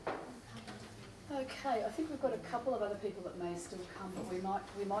Okay, I think we've got a couple of other people that may still come, but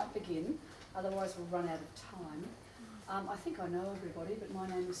we might begin. Otherwise, we'll run out of time. I think I know everybody, but my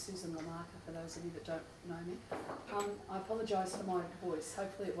name is Susan Lamarca, for those of you that don't know me. I apologise for my voice.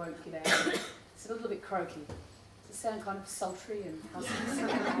 Hopefully it won't get out. It's a little bit croaky. Does it sound kind of sultry and husky?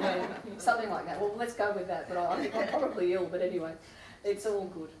 Yeah, something like that. Well, let's go with that, but I think I'm probably ill, but anyway, it's all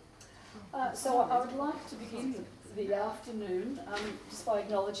good. So I would like to begin the afternoon just by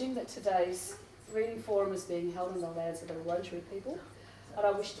acknowledging that today's reading forum is being held on the lands of the Wurundjeri people, and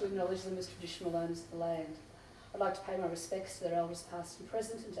I wish to acknowledge them as traditional owners of the land. I'd like to pay my respects to their elders past and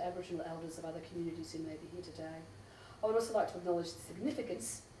present and to Aboriginal elders of other communities who may be here today. I would also like to acknowledge the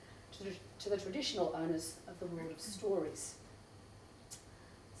significance to the traditional owners of the world of stories.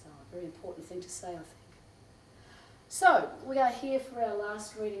 So a very important thing to say, I think. So, we are here for our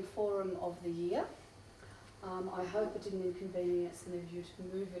last reading forum of the year. I hope it didn't inconvenience any of you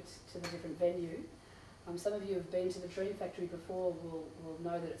to move it to the different venue. Some of you have been to the Dream Factory before will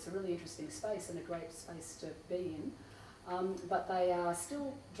know that it's a really interesting space and a great space to be in. But they are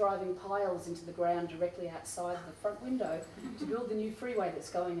still driving piles into the ground directly outside the front window to build the new freeway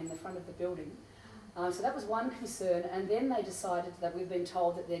that's going in the front of the building. So that was one concern, and then they decided that we've been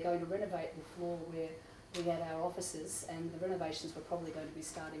told that they're going to renovate the floor where we had our offices, and the renovations were probably going to be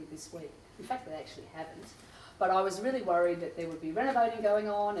starting this week. In fact, they actually haven't. But I was really worried that there would be renovating going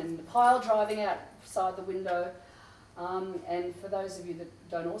on and the pile driving outside the window. And for those of you that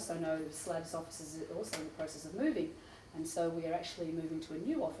don't also know, Slav's office is also in the process of moving. And so we are actually moving to a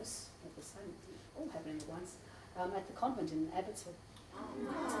new office, at the same, all happening at once, at the convent in Abbotsford.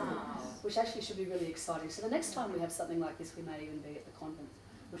 Which actually should be really exciting. So the next time we have something like this, we may even be at the convent,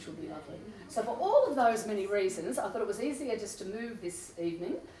 which will be lovely. So for all of those many reasons, I thought it was easier just to move this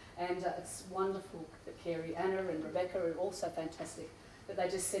evening. And it's wonderful that Carey, Anna and Rebecca are also fantastic, that they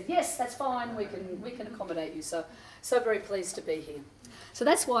just said, yes, that's fine, we can accommodate you. So very pleased to be here. So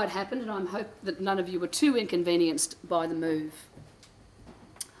that's why it happened, and I hope that none of you were too inconvenienced by the move.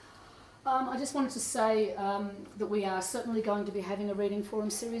 I just wanted to say that we are certainly going to be having a reading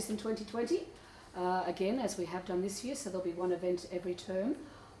forum series in 2020, again, as we have done this year, so there'll be one event every term.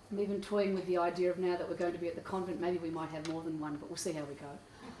 I'm even toying with the idea of now that we're going to be at the convent, maybe we might have more than one, but we'll see how we go.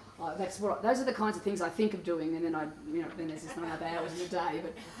 Those are the kinds of things I think of doing, and then then there's just not enough hours in a day.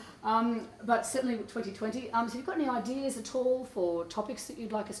 But certainly with 2020. So if you've got any ideas at all for topics that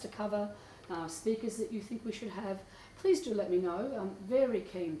you'd like us to cover, speakers that you think we should have, please do let me know. I'm very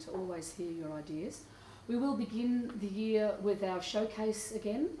keen to always hear your ideas. We will begin the year with our showcase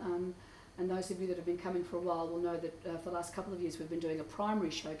again, and those of you that have been coming for a while will know that for the last couple of years we've been doing a primary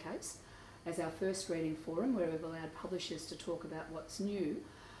showcase as our first reading forum, where we've allowed publishers to talk about what's new.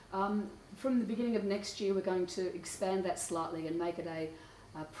 From the beginning of next year, we're going to expand that slightly and make it a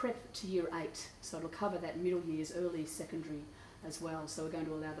prep to year 8. So it'll cover that middle years, early secondary as well. So we're going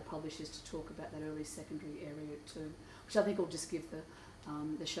to allow the publishers to talk about that early secondary area too, which I think will just give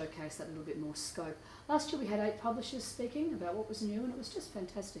the showcase that little bit more scope. Last year we had 8 publishers speaking about what was new, and it was just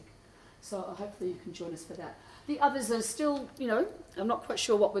fantastic. So hopefully you can join us for that. The others are still, I'm not quite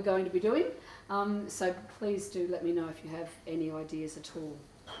sure what we're going to be doing. So please do let me know if you have any ideas at all.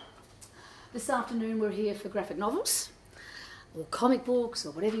 This afternoon we're here for graphic novels, or comic books,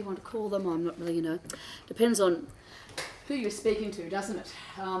 or whatever you want to call them. I'm not really, depends on who you're speaking to, doesn't it,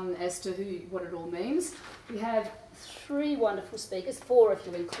 as to what it all means. We have 3 wonderful speakers, 4 if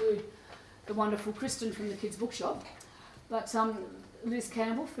you include the wonderful Kristen from the Kids Bookshop. But Liz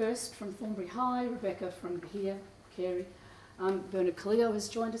Campbell first from Thornbury High, Rebecca from here, Carey. Bernard Caleo has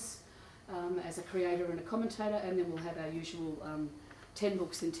joined us as a creator and a commentator, and then we'll have our usual 10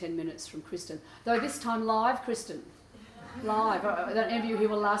 books in 10 minutes from Kristen. Though this time live, Kristen. Live. I don't envy you who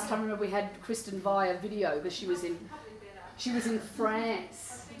were last time. Remember we had Kristen via video, but she was in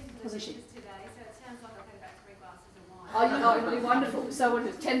France, wasn't she? Oh, really wonderful. So what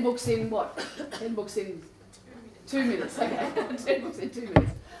is it, 10 books in what? 10 books in 2 minutes. Okay, 10 books in 2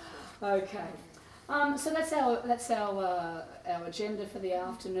 minutes. Okay. So that's our agenda for the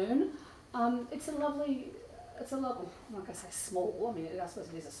afternoon. It's a lovely, I'm not going to say small. I mean, I suppose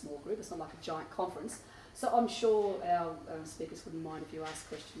it is a small group. It's not like a giant conference. So I'm sure our speakers wouldn't mind if you ask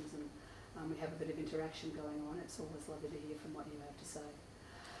questions and we have a bit of interaction going on. It's always lovely to hear from what you have to say.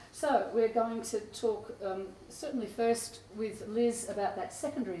 So we're going to talk certainly first with Liz about that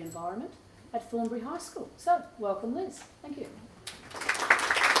secondary environment at Thornbury High School. So welcome, Liz. Thank you.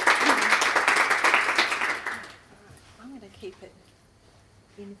 I'm going to keep it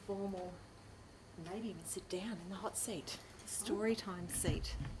informal. Maybe even sit down in the hot seat, story time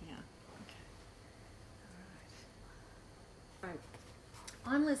seat. Yeah. Okay. All right.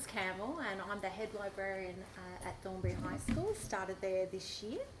 I'm Liz Campbell, and I'm the head librarian at Thornbury High School. Started there this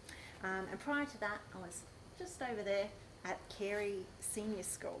year, and prior to that I was just over there at Carey Senior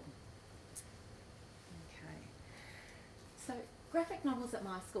School. Okay, so graphic novels at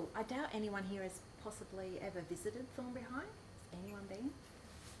my school. I doubt anyone here has possibly ever visited Thornbury High. Has anyone been?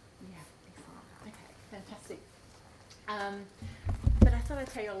 Yeah, excellent. Okay, fantastic. But I thought I'd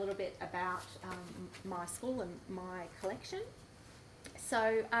tell you a little bit about my school and my collection.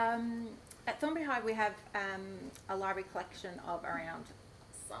 So at Thornbury High we have a library collection of around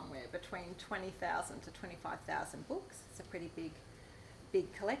somewhere between 20,000 to 25,000 books. It's a pretty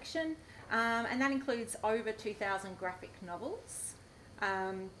big collection, and that includes over 2,000 graphic novels.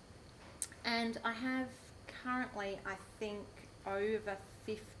 And I have currently, I think, over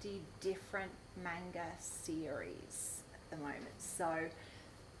 50 different manga series at the moment. So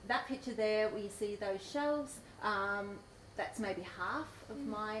that picture there where you see those shelves, that's maybe half of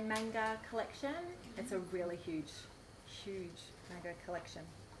my manga collection. It's a really huge manga collection.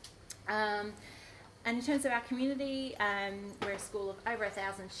 And in terms of our community, we're a school of over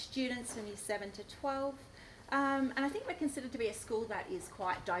 1,000 students from year 7 to 12. And I think we're considered to be a school that is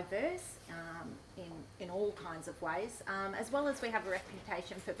quite diverse in all kinds of ways, as well as we have a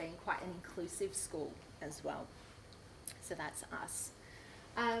reputation for being quite an inclusive school as well. So that's us.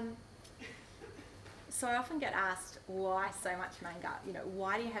 So I often get asked, why so much manga? You know,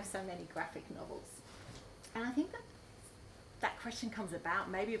 why do you have so many graphic novels? And I think that question comes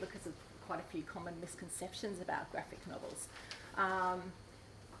about maybe because of quite a few common misconceptions about graphic novels.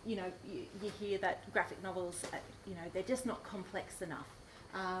 You know, you hear that graphic novels, you know, they're just not complex enough.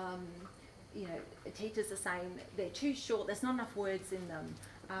 You know, teachers are saying they're too short, there's not enough words in them.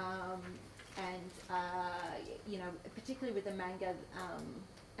 You know, particularly with the manga,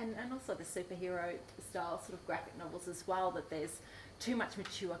 and also the superhero style sort of graphic novels as well, that there's too much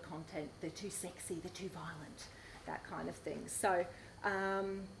mature content, they're too sexy, they're too violent, that kind of thing. So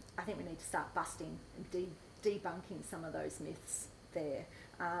I think we need to start busting and debunking some of those myths there.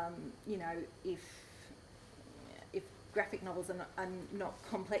 You know, if graphic novels are not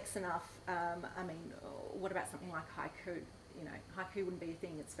complex enough, I mean, what about something like haiku? You know, haiku wouldn't be a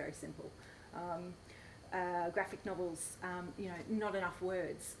thing, it's very simple. Graphic novels, you know, not enough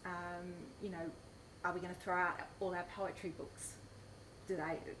words. You know, are we going to throw out all our poetry books? Do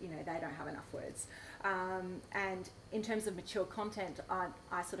they, you know, they don't have enough words. And in terms of mature content,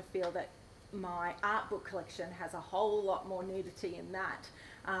 I sort of feel that my art book collection has a whole lot more nudity in that.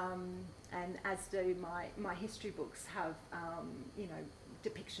 And as do my history books have, you know,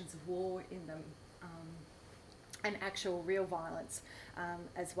 depictions of war in them, and actual real violence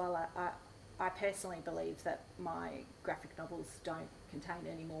as well. I personally believe that my graphic novels don't contain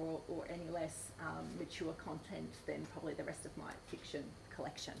any more or any less mature content than probably the rest of my fiction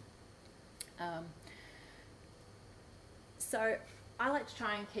collection. So I like to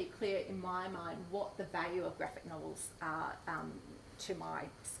try and keep clear in my mind what the value of graphic novels are to my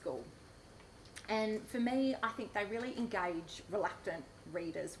school. And for me, I think they really engage reluctant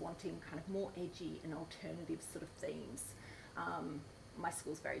readers wanting kind of more edgy and alternative sort of themes. My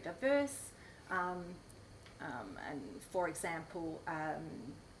school's very diverse. And for example,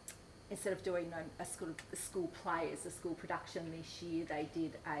 instead of doing a school play as a school production this year, they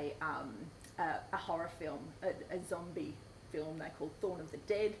did a horror film, a zombie film they called Thorn of the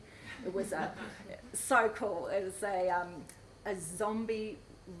Dead. It was so cool. It was a zombie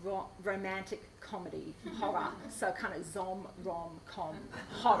romantic comedy horror, so kind of rom-com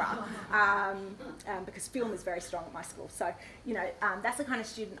horror, because film is very strong at my school. So, you know, that's the kind of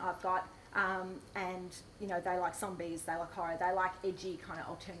student I've got. And you know, they like zombies, they like horror, they like edgy kind of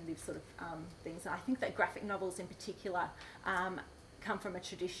alternative sort of things. And I think that graphic novels in particular come from a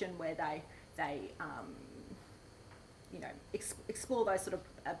tradition where they you know, explore those sort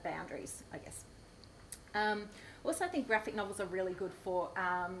of boundaries, I guess. Also, I think graphic novels are really good for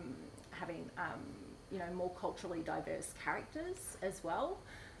having you know, more culturally diverse characters as well.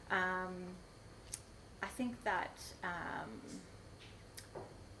 I think that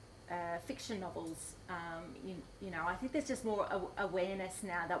fiction novels, you know, I think there's just more awareness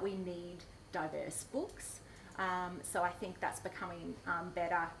now that we need diverse books. So I think that's becoming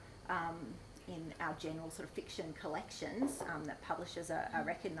better in our general sort of fiction collections, that publishers are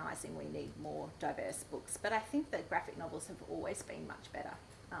recognising we need more diverse books. But I think that graphic novels have always been much better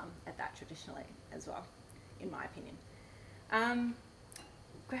at that traditionally as well, in my opinion.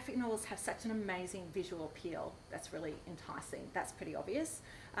 Graphic novels have such an amazing visual appeal that's really enticing. That's pretty obvious.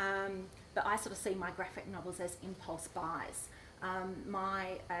 But I sort of see my graphic novels as impulse buys.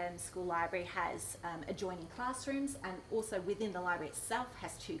 My school library has adjoining classrooms, and also within the library itself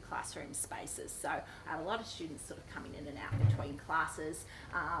has 2 classroom spaces. So I have a lot of students sort of coming in and out between classes,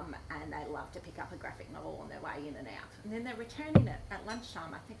 and they love to pick up a graphic novel on their way in and out. And then they're returning it at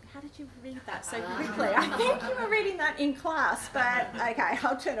lunchtime. I think, how did you read that so quickly? I think you were reading that in class, but okay,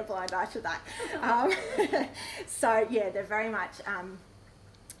 I'll turn a blind eye to that. So yeah, they're very much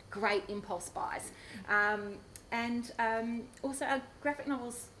great impulse buys. And also our graphic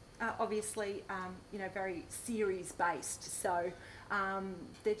novels are obviously, very series based. So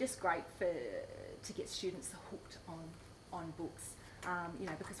they're just great to get students hooked on books,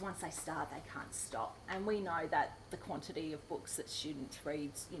 because once they start, they can't stop. And we know that the quantity of books that students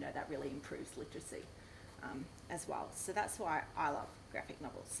read, that really improves literacy as well. So that's why I love graphic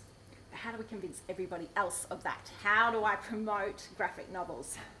novels. But how do we convince everybody else of that? How do I promote graphic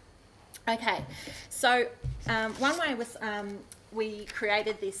novels? Okay, so one way was we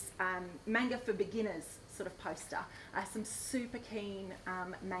created this manga for beginners sort of poster. I have some super keen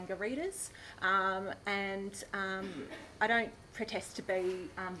manga readers, and I don't protest to be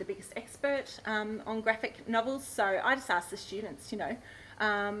the biggest expert on graphic novels, so I just asked the students,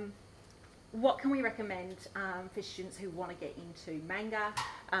 what can we recommend for students who want to get into manga,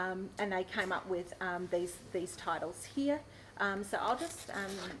 and they came up with these titles here. So I'll just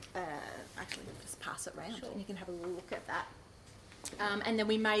actually just pass it around, and you can have a look at that. And then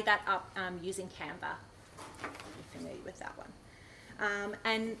we made that up using Canva, if you're familiar with that one.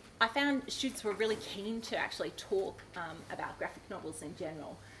 And I found students were really keen to actually talk about graphic novels in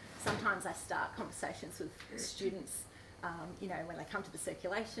general. Sometimes I start conversations with students, when they come to the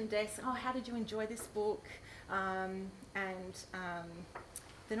circulation desk, oh, how did you enjoy this book? And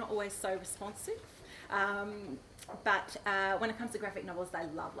they're not always so responsive. But when it comes to graphic novels, they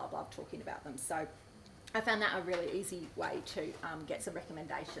love talking about them. So I found that a really easy way to get some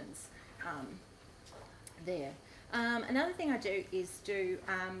recommendations there. Another thing I do is do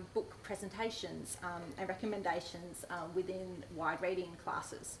book presentations and recommendations within wide reading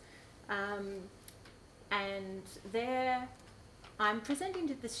classes. And there I'm presenting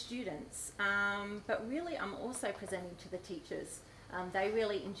to the students, but really I'm also presenting to the teachers. They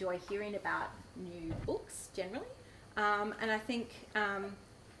really enjoy hearing about new books generally, and I think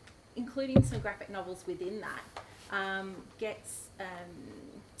including some graphic novels within that gives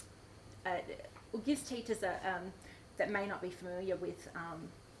teachers that may not be familiar with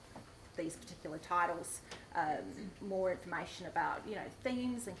these particular titles more information about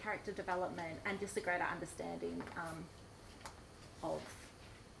themes and character development, and just a greater understanding of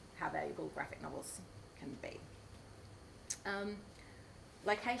how valuable graphic novels can be.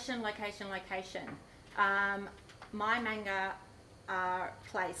 Location. My manga are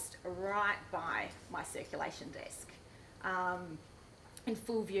placed right by my circulation desk, in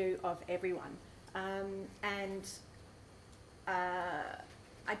full view of everyone. And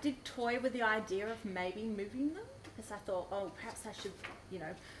I did toy with the idea of maybe moving them, because I thought, oh, perhaps I should,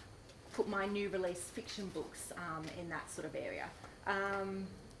 put my new release fiction books in that sort of area.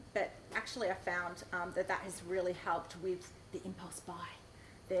 But actually I found that has really helped with the impulse buy.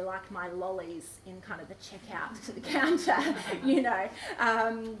 They're like my lollies in kind of the checkout to the counter,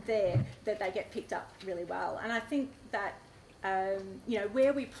 there, that they get picked up really well. And I think that,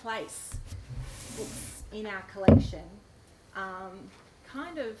 where we place books in our collection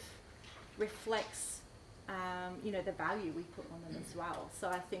kind of reflects, the value we put on them as well. So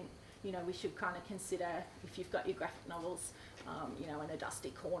I think, we should kind of consider, if you've got your graphic novels, in a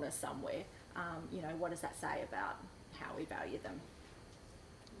dusty corner somewhere, what does that say about how we value them?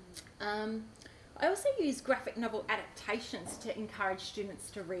 I also use graphic novel adaptations to encourage students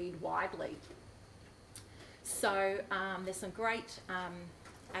to read widely. So there's some great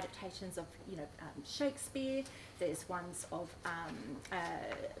adaptations of Shakespeare. There's ones of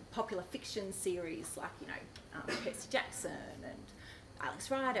popular fiction series like Percy Jackson and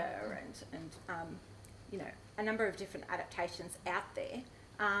Alex Rider and a number of different adaptations out there.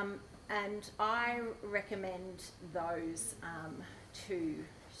 And I recommend those to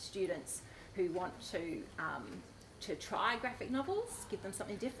students who want to try graphic novels, give them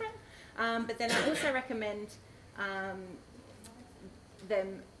something different. But then I also recommend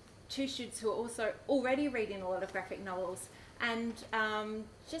them to students who are also already reading a lot of graphic novels, and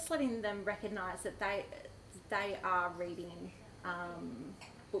just letting them recognise that they are reading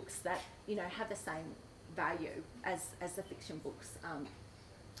books that have the same value as the fiction books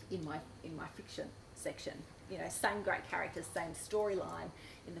in my fiction section. Same great characters, same storyline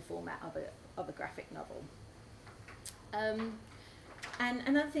in the format of a graphic novel. And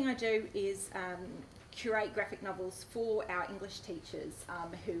another thing I do is curate graphic novels for our English teachers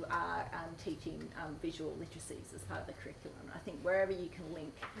who are teaching visual literacies as part of the curriculum. I think wherever you can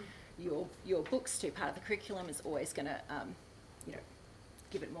link your books to part of the curriculum is always going to,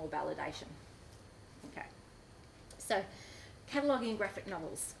 give it more validation. Okay. So, cataloguing graphic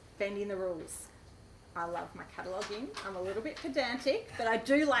novels, bending the rules. I love my cataloguing. I'm a little bit pedantic, but I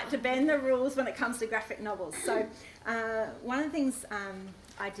do like to bend the rules when it comes to graphic novels. So one of the things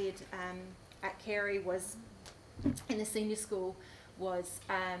I did at Carey was, in the senior school, was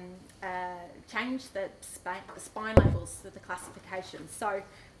change the spine labels for the classification. So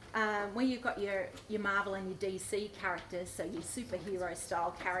where you've got your Marvel and your DC characters, so your superhero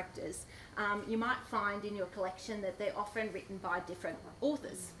style characters, you might find in your collection that they're often written by different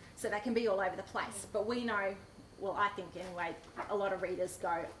authors. So they can be all over the place. But we know, well, I think anyway, a lot of readers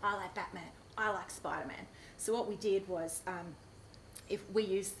go, I like Batman, I like Spider-Man. So what we did was, if we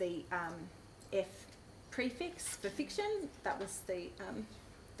used the F prefix for fiction, that was the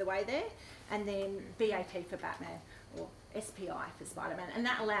way there, and then BAT for Batman, or SPI for Spider-Man, and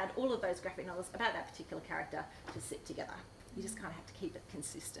that allowed all of those graphic novels about that particular character to sit together. You just kind of have to keep it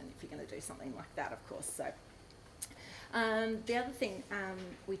consistent if you're going to do something like that, of course. So. The other thing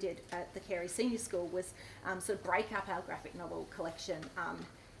we did at the Carey Senior School was sort of break up our graphic novel collection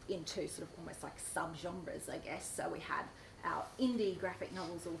into sort of almost like sub-genres, I guess. So we had our indie graphic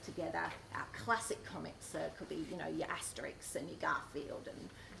novels all together, our classic comics, so it could be, your Asterix and your Garfield and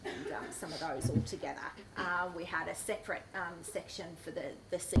some of those all together. We had a separate section for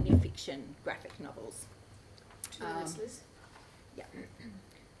the senior fiction graphic novels. Yeah,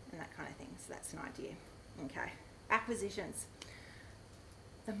 and that kind of thing. So that's an idea. Okay. Acquisitions.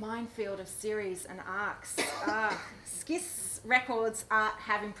 The minefield of series and arcs. Skis records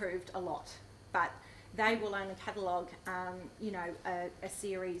have improved a lot, but they will only catalogue, a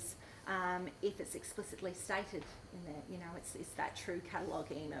series if it's explicitly stated in there. It's that true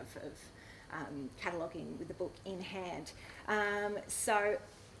cataloguing of cataloguing with the book in hand. So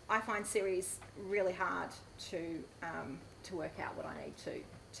I find series really hard to work out what I need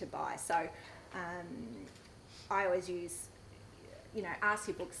to buy. So. I always use, ask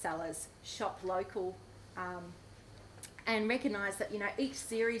your booksellers, shop local, and recognise that, each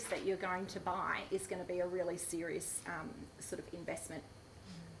series that you're going to buy is going to be a really serious sort of investment.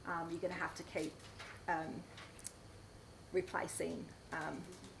 You're going to have to keep replacing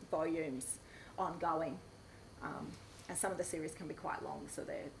volumes ongoing, and some of the series can be quite long, so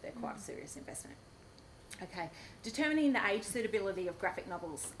they're quite a serious investment. Okay, determining the age suitability of graphic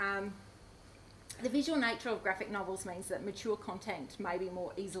novels. The visual nature of graphic novels means that mature content may be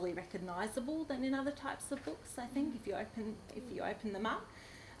more easily recognisable than in other types of books, I think, if you open them up.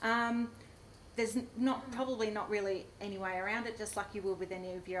 There's probably not really any way around it, just like you will with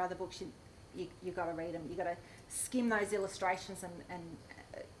any of your other books. You've got to read them. You've got to skim those illustrations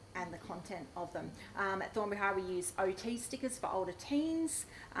and the content of them. At Thornbury High we use OT stickers for older teens,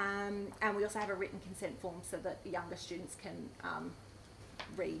 and we also have a written consent form so that younger students can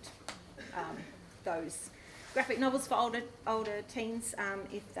read those graphic novels for older teens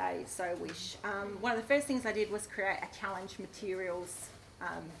if they so wish. One of the first things I did was create a challenge materials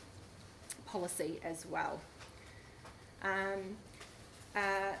policy as well.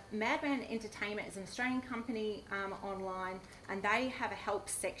 Madman Entertainment is an Australian company online, and they have a help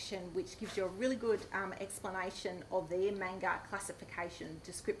section which gives you a really good explanation of their manga classification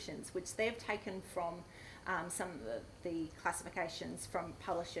descriptions, which they've taken from some of the classifications from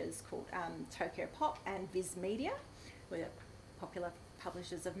publishers called Tokyo Pop and Viz Media, who are popular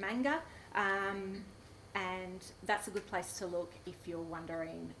publishers of manga, and that's a good place to look if you're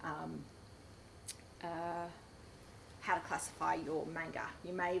wondering how to classify your manga.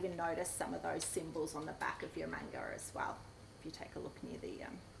 You may even notice some of those symbols on the back of your manga as well, if you take a look near the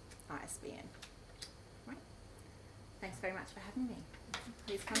ISBN. Right. Thanks very much for having me.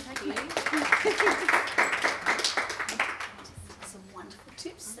 Please contact me. Some wonderful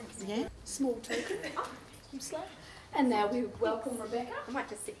tips. Thanks. Yeah. Small token. From Slate. And now we welcome Rebecca. I might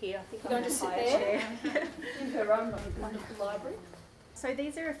just sit here. I think You're going to sit there in her own wonderful library. So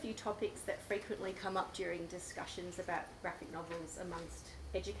these are a few topics that frequently come up during discussions about graphic novels amongst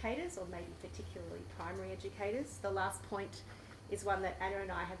educators, or maybe particularly primary educators. The last point is one that Anna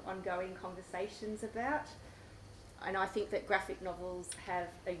and I have ongoing conversations about, and I think that graphic novels have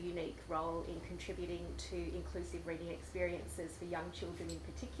a unique role in contributing to inclusive reading experiences for young children in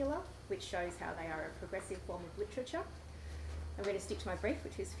particular, which shows how they are a progressive form of literature. I'm going to stick to my brief,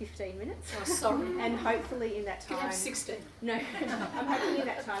 which is 15 minutes. Oh, sorry. And hopefully in that time... You have 16. No, I'm hoping in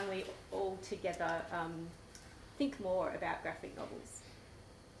that time we all together think more about graphic novels.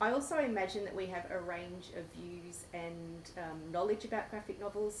 I also imagine that we have a range of views and knowledge about graphic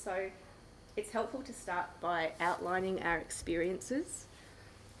novels, so it's helpful to start by outlining our experiences.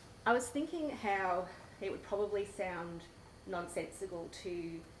 I was thinking how it would probably sound nonsensical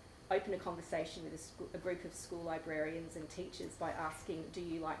to open a conversation with a group of school librarians and teachers by asking, do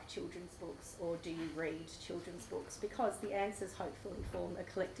you like children's books or do you read children's books? Because the answers hopefully form a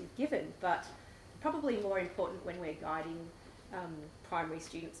collective given, but probably more important when we're guiding primary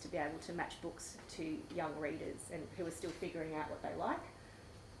students to be able to match books to young readers and who are still figuring out what they like.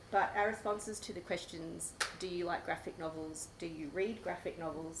 But our responses to the questions, do you like graphic novels, do you read graphic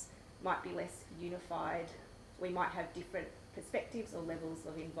novels, might be less unified. We might have different perspectives or levels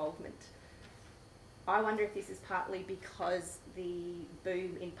of involvement. I wonder if this is partly because the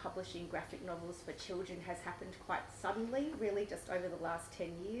boom in publishing graphic novels for children has happened quite suddenly, really just over the last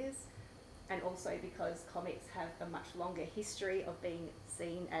 10 years, and also because comics have a much longer history of being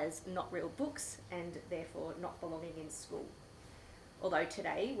seen as not real books and therefore not belonging in school. Although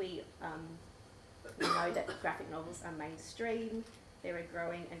today we know that graphic novels are mainstream, they're a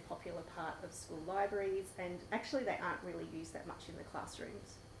growing and popular part of school libraries, and actually they aren't really used that much in the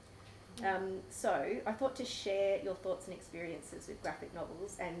classrooms. So I thought to share your thoughts and experiences with graphic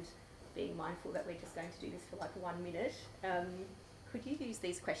novels, and being mindful that we're just going to do this for like 1 minute, could you use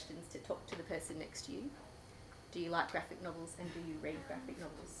these questions to talk to the person next to you? Do you like graphic novels and do you read graphic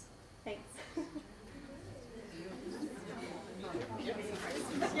novels? Thanks.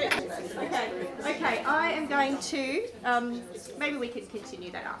 Okay, I am going to, maybe we can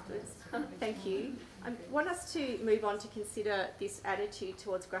continue that afterwards. Thank you. I want us to move on to consider this attitude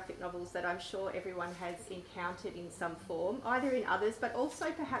towards graphic novels that I'm sure everyone has encountered in some form, either in others, but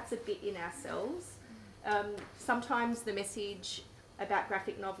also perhaps a bit in ourselves. Sometimes the message about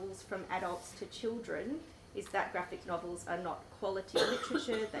graphic novels from adults to children is that graphic novels are not quality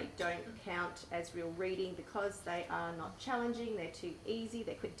literature, they don't count as real reading because they are not challenging, they're too easy,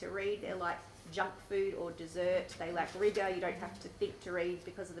 they're quick to read, they're like junk food or dessert, they lack rigour, you don't have to think to read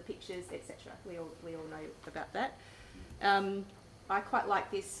because of the pictures, etc. We all know about that. I quite like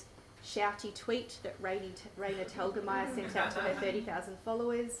this shouty tweet that Raina Telgemeier sent out to her 30,000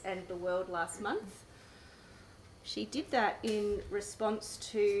 followers and the world last month. She did that in response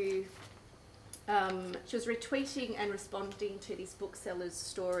to she was retweeting and responding to this bookseller's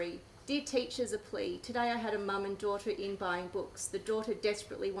story. Dear teachers, a plea. Today I had a mum and daughter in buying books. The daughter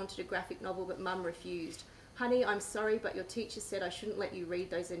desperately wanted a graphic novel, but mum refused. Honey, I'm sorry, but your teacher said I shouldn't let you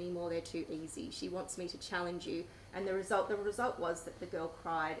read those anymore. They're too easy. She wants me to challenge you. And the result was that the girl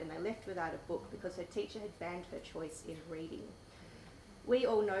cried and they left without a book because her teacher had banned her choice in reading. We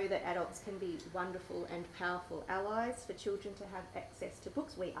all know that adults can be wonderful and powerful allies for children to have access to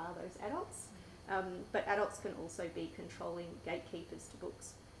books. We are those adults. But adults can also be controlling gatekeepers to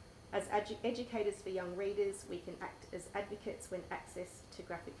books. As educators for young readers, we can act as advocates when access to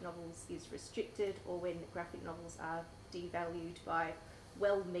graphic novels is restricted or when graphic novels are devalued by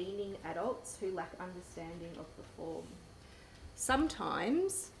well-meaning adults who lack understanding of the form.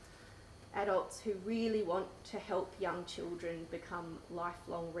 Sometimes adults who really want to help young children become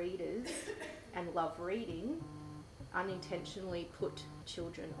lifelong readers and love reading unintentionally put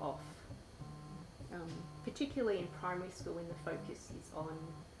children off. Particularly in primary school when the focus is on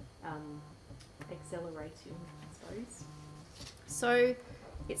accelerating, I suppose. So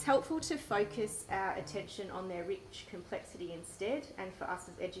it's helpful to focus our attention on their rich complexity instead, and for us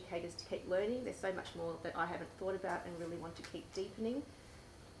as educators to keep learning. There's so much more that I haven't thought about and really want to keep deepening.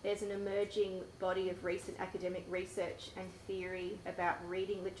 There's an emerging body of recent academic research and theory about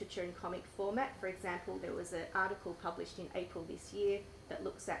reading literature in comic format. For example, there was an article published in April this year that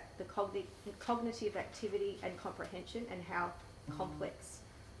looks at the cognitive activity and comprehension and how complex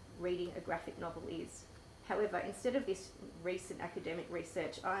reading a graphic novel is. However, instead of this recent academic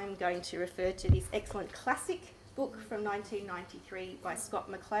research, I'm going to refer to this excellent classic book from 1993 by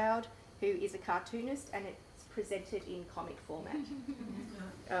Scott McCloud, who is a cartoonist, and it's presented in comic format.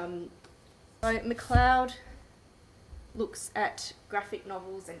 So McCloud looks at graphic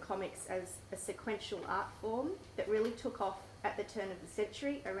novels and comics as a sequential art form that really took off at the turn of the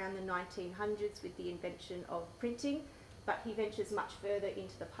century, around the 1900s, with the invention of printing, but he ventures much further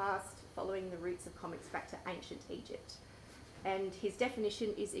into the past, following the roots of comics back to ancient Egypt. And his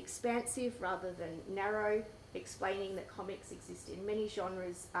definition is expansive rather than narrow, explaining that comics exist in many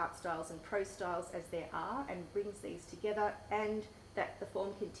genres, art styles and prose styles as there are, and brings these together, and that the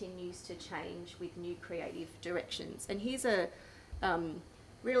form continues to change with new creative directions. And here's a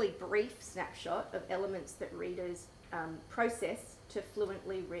really brief snapshot of elements that readers process to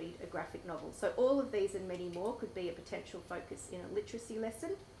fluently read a graphic novel. So all of these and many more could be a potential focus in a literacy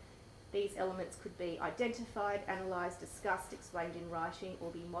lesson. These elements could be identified, analysed, discussed, explained in writing, or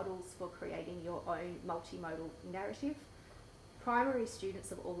be models for creating your own multimodal narrative. Primary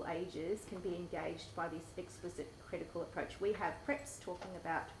students of all ages can be engaged by this explicit critical approach. We have preps talking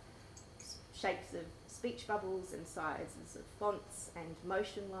about shapes of speech bubbles and sizes of fonts and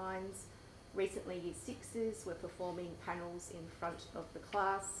motion lines. Recently, Year 6s were performing panels in front of the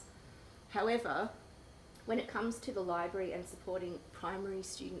class. However, when it comes to the library and supporting primary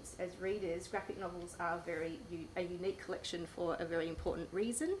students as readers, graphic novels are a unique collection for a very important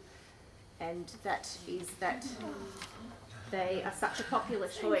reason, and that is that they are such a popular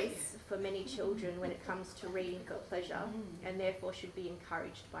choice for many children when it comes to reading for pleasure, and therefore should be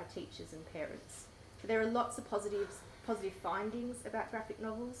encouraged by teachers and parents. So there are lots of positive findings about graphic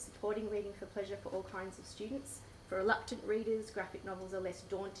novels, supporting reading for pleasure for all kinds of students. For reluctant readers, graphic novels are less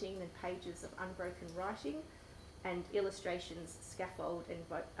daunting than pages of unbroken writing, and illustrations scaffold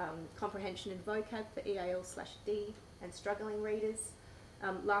and comprehension and vocab for EAL/D and struggling readers.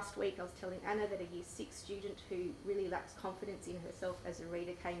 Last week I was telling Anna that a Year 6 student who really lacks confidence in herself as a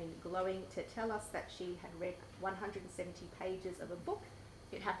reader came in glowing to tell us that she had read 170 pages of a book.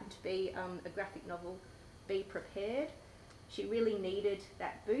 It happened to be a graphic novel, Be Prepared. She really needed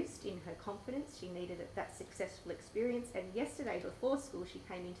that boost in her confidence. She needed that successful experience. And yesterday before school, she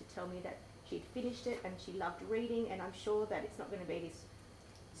came in to tell me that she'd finished it and she loved reading. And I'm sure that it's not going to be this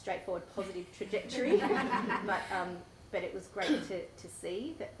straightforward positive trajectory, but it was great to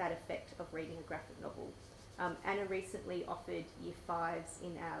see that effect of reading a graphic novel. Anna recently offered Year 5s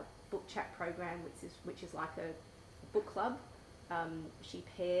in our book chat program, which is like a book club. She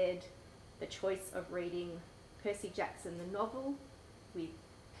paired the choice of reading Percy Jackson the novel with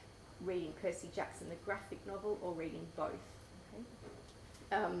reading Percy Jackson the graphic novel, or reading both.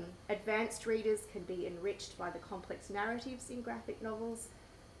 Okay? Advanced readers can be enriched by the complex narratives in graphic novels.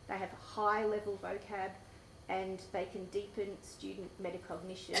 They have a high level vocab, and they can deepen student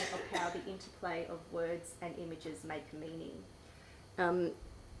metacognition of how the interplay of words and images make meaning.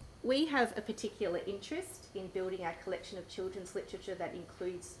 We have a particular interest in building our collection of children's literature that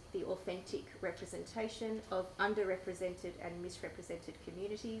includes the authentic representation of underrepresented and misrepresented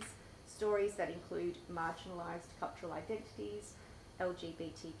communities, stories that include marginalised cultural identities,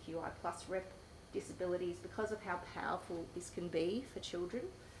 LGBTQI+ rep, disabilities, because of how powerful this can be for children.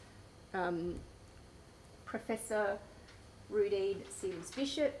 Professor Rudine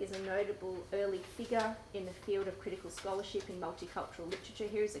Sims-Bishop is a notable early figure in the field of critical scholarship in multicultural literature.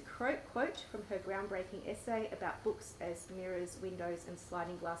 Here is a quote from her groundbreaking essay about books as mirrors, windows and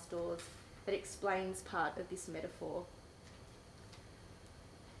sliding glass doors that explains part of this metaphor.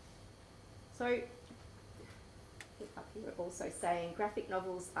 So, up here we're also saying graphic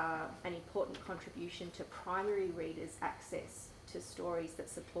novels are an important contribution to primary readers' access to stories that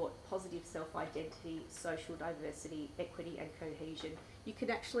support positive self-identity, social diversity, equity and cohesion. You can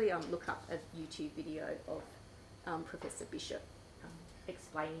actually look up a YouTube video of Professor Bishop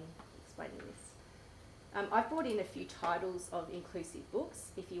explaining this. I've brought in a few titles of inclusive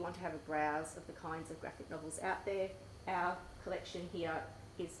books if you want to have a browse of the kinds of graphic novels out there. Our collection here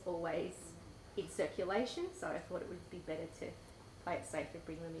is always in circulation, so I thought it would be better to play it safe and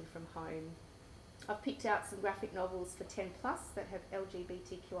bring them in from home. I've picked out some graphic novels for 10+ that have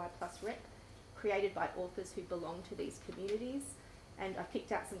LGBTQI+ rep, created by authors who belong to these communities, and I've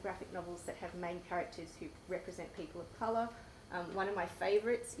picked out some graphic novels that have main characters who represent people of colour. One of my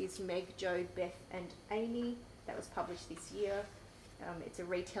favourites is Meg, Jo, Beth and Amy, that was published this year. It's a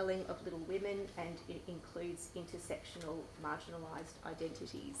retelling of Little Women, and it includes intersectional marginalised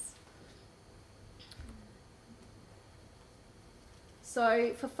identities.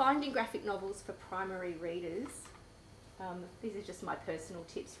 So for finding graphic novels for primary readers, these are just my personal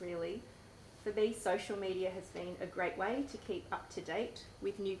tips really. For me, social media has been a great way to keep up to date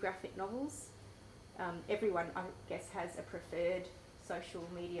with new graphic novels. Everyone, I guess, has a preferred social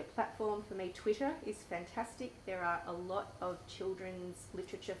media platform. For me, Twitter is fantastic. There are a lot of children's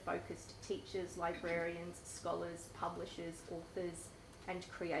literature-focused teachers, librarians, scholars, publishers, authors and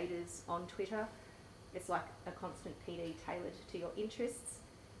creators on Twitter. It's like a constant PD tailored to your interests.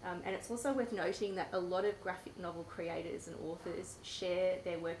 And it's also worth noting that a lot of graphic novel creators and authors share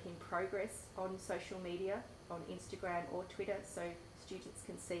their work in progress on social media, on Instagram or Twitter, so students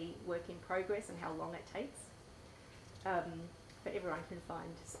can see work in progress and how long it takes. But everyone can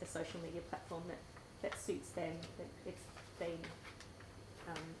find a social media platform that suits them. It's been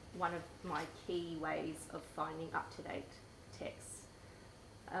one of my key ways of finding up-to-date texts.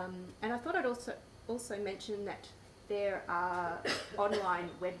 And I thought I'd also mention that There are online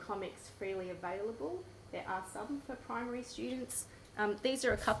webcomics freely available. There are some for primary students. These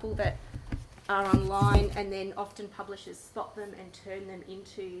are a couple that are online, and then often publishers spot them and turn them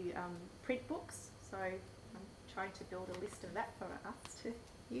into print books. So I'm trying to build a list of that for us to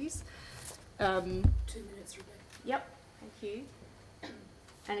use. 2 minutes, Rebecca. Yep, thank you.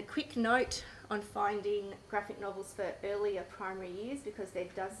 And a quick note on finding graphic novels for earlier primary years, because there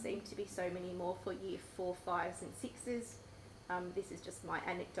does seem to be so many more for year 4, 5s and 6s. This is just my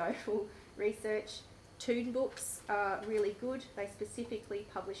anecdotal research. Toon books are really good. They specifically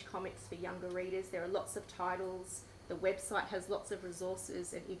publish comics for younger readers. There are lots of titles. The website has lots of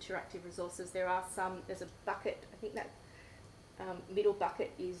resources and interactive resources. There's a bucket, I think that middle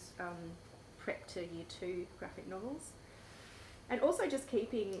bucket is prep to year 2 graphic novels. And also just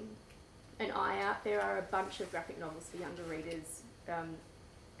keeping an eye out, there are a bunch of graphic novels for younger readers, and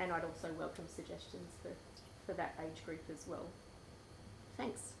I'd also welcome suggestions for that age group as well.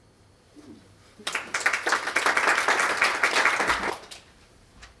 Thanks.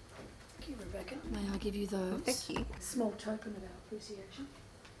 Thank you, Rebecca. May I give you those? Thank you. Small token of our appreciation.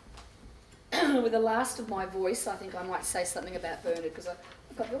 With the last of my voice, I think I might say something about Bernard, because I've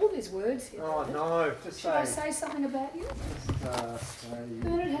got all these words here. Oh Bernard. no, just Should I say something about you? say.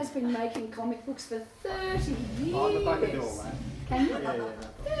 Bernard has been making comic books for 30 years. Oh, I can do all that. Can you? Yeah,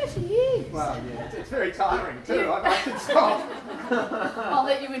 yeah. 30 years. Well, yeah, it's very tiring too. I should stop. I'll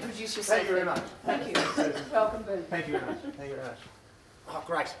let you introduce yourself. Thank you very much. Thank you. Welcome, Bernard. Thank you very much. Thank you very much. Oh,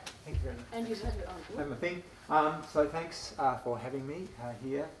 great. Thank you very much. And you have your own. Have my thing. So thanks for having me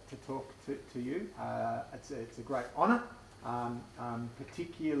here to talk to you. It's a great honour,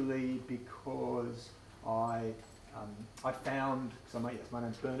 particularly because I found, my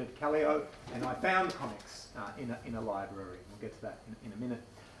name's Bernard Caleo, and I found comics in a library. We'll get to that in a minute.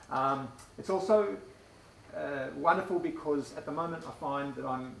 It's also wonderful because at the moment I find that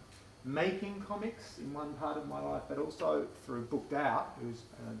I'm making comics in one part of my life, but also through Booked Out, who's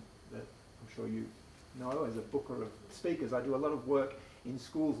that I'm sure you know as a booker of speakers. I do a lot of work in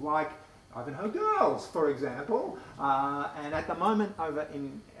schools like Ivanhoe Girls, for example, and at the moment over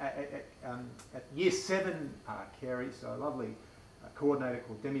at Year 7, Carey, so a lovely coordinator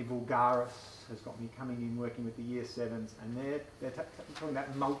called Demi Vulgaris has got me coming in working with the Year 7s, and they're talking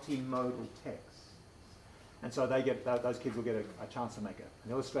about multimodal text. And so those kids will get a chance to make an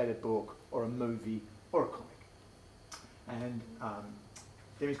illustrated book or a movie or a comic. And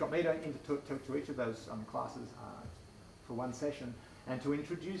Demi's got me into each of those classes for one session, and to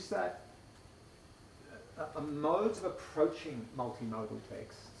introduce that modes of approaching multimodal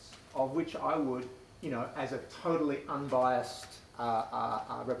texts, of which I would, as a totally unbiased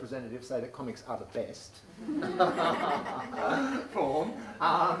representative, say that comics are the best form.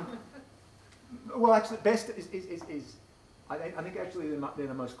 Well, actually, best is I think actually they're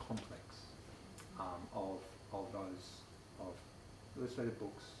the most complex of those illustrated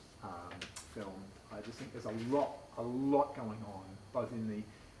books, film. I just think there's a lot going on, both in the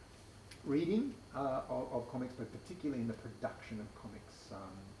reading of comics, but particularly in the production of comics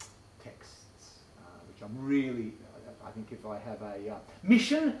texts, which I'm really. I think if I have a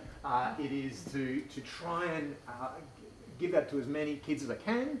mission, it is to try and give that to as many kids as I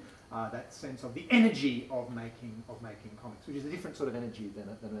can. That sense of the energy of making comics, which is a different sort of energy than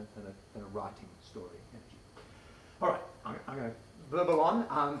a writing story energy. All right, I'm going to verbal on,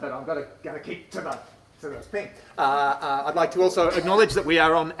 but I'm going to keep to the thing. I'd like to also acknowledge that we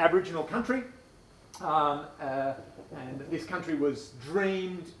are on Aboriginal country, and this country was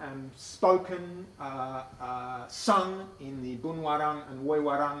dreamed and spoken, sung in the Bunwarang and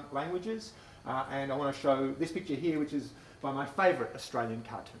Woiwarang languages, and I want to show this picture here, which is by my favourite Australian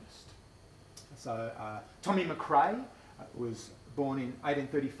cartoonist. So Tommy McRae was born in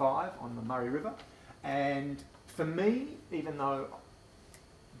 1835 on the Murray River, and for me, even though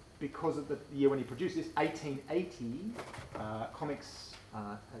because of the year when he produced this, 1880, comics,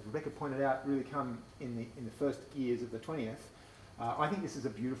 as Rebecca pointed out, really come in the first years of the 20th. I think this is a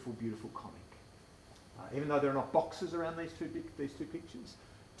beautiful, beautiful comic. Even though there are not boxes around these two pictures,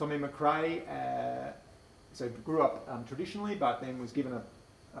 Tommy McRae so grew up traditionally, but then was given a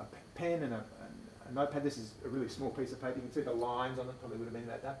pen and a notepad. This is a really small piece of paper. You can see the lines on it, probably would have been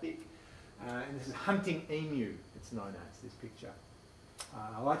about that big. And this is Hunting Emu, it's known as, this picture.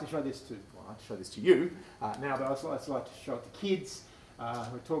 I like to show this to you now, but I also like to show it to kids who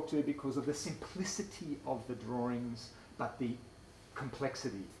I talk to because of the simplicity of the drawings, but the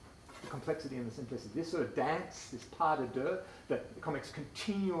complexity and the simplicity. This sort of dance, this pas de deux that the comics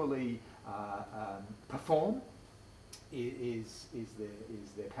continually perform is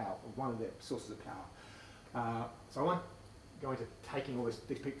their power, one of their sources of power. So I won't go into taking all these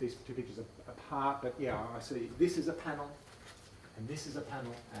two pictures apart, but yeah, I see this is a panel, and this is a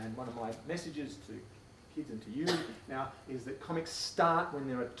panel, and one of my messages to kids and to you now is that comics start when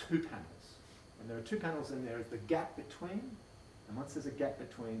there are two panels. When there are two panels, then there is the gap between, and once there's a gap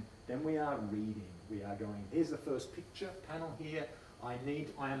between, then we are reading. We are going, here's the first picture panel here. I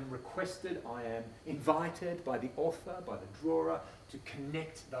am requested, I am invited by the author, by the drawer, to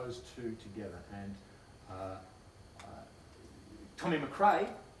connect those two together. And Tommy McRae,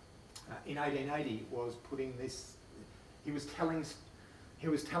 in 1880, was putting this. He was telling space. He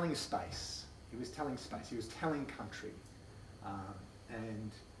was telling space. He was telling country,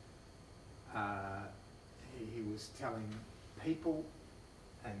 and he was telling people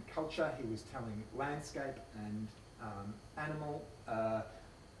and culture. He was telling landscape and animal,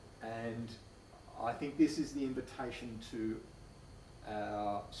 and I think this is the invitation to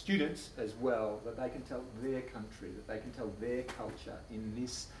our students as well, that they can tell their country, that they can tell their culture in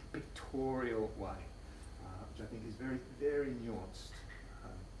this pictorial way, which I think is very, very nuanced.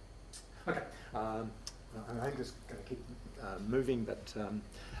 Okay, I'm just going to keep moving,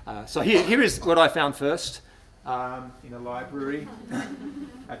 but so here is what I found first in a library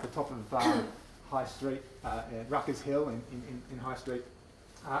at the top of High Street, Ruckers Hill in High Street.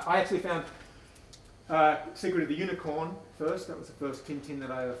 I actually found Secret of the Unicorn first. That was the first Tintin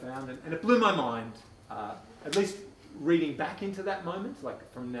that I ever found, and it blew my mind. At least reading back into that moment,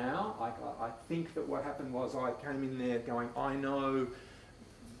 like from now, I think that what happened was I came in there going, I know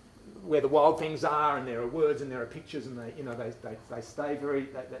where the wild things are, and there are words and there are pictures, and they stay very,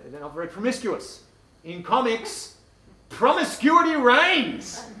 they're not very promiscuous. In comics, promiscuity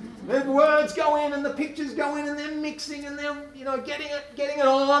reigns. The words go in and the pictures go in and they're mixing and they're getting it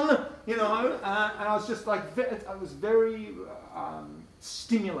on, and I was just like, I was very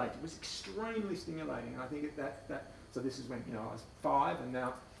stimulated. It was extremely stimulating, and I think so this is when I was 5, and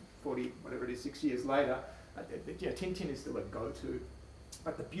now 40, whatever it is, 6 years later, Tintin is still a go-to.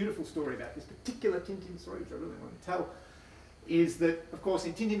 But the beautiful story about this particular Tintin story, which I really want to tell, is that, of course,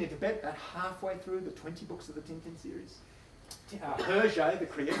 in Tintin in Tibet, about halfway through the 20 books of the Tintin series, Hergé, the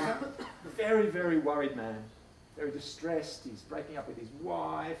creator, very, very worried man, very distressed. He's breaking up with his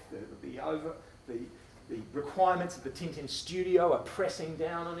wife. The requirements of the Tintin studio are pressing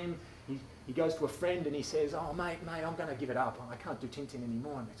down on him. He goes to a friend and he says, "Oh, mate, I'm going to give it up. I can't do Tintin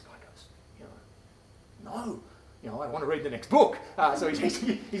anymore." And this guy goes, "No. I want to read the next book." So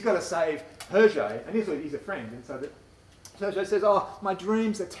he's got to save Hergé, and he's a friend, and so Hergé says, "Oh, my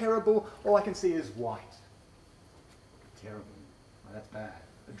dreams are terrible. All I can see is white." Terrible. Oh, that's bad.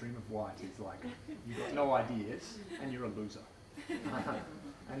 A dream of white is like, you've got no ideas, and you're a loser.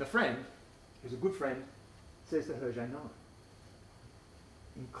 And the friend, who's a good friend, says to Hergé, "No.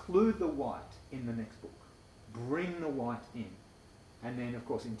 Include the white in the next book. Bring the white in." And then, of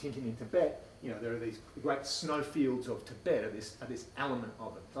course, in Tintin in Tibet, there are these great snowfields of Tibet, are this element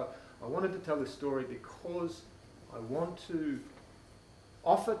of it. So I wanted to tell this story because I want to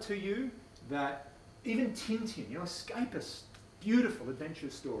offer to you that even Tintin, escapist, beautiful adventure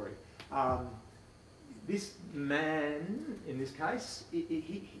story. This man, in this case,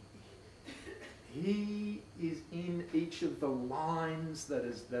 he is in each of the lines that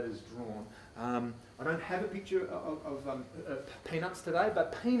is drawn. I don't have a picture of Peanuts today,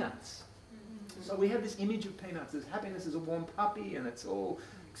 but Peanuts. So we have this image of Peanuts as happiness is a warm puppy, and it's all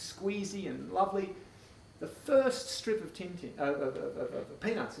squeezy and lovely. The first strip of Tintin, of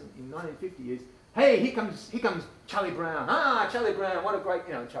Peanuts in 1950 is, "Hey, here comes Charlie Brown. Ah, Charlie Brown, what a great..."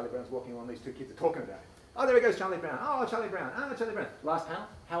 Charlie Brown's walking along, these two kids are talking about him. "Oh, there he goes, Charlie Brown. Oh, Charlie Brown. Ah, Charlie Brown. Last panel,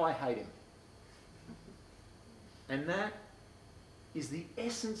 how I hate him." And that is the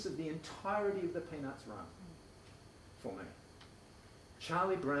essence of the entirety of the Peanuts run for me.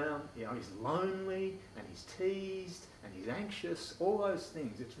 Charlie Brown, he's lonely and he's teased and he's anxious, all those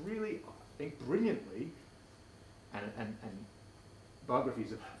things. It's really, I think, brilliantly, and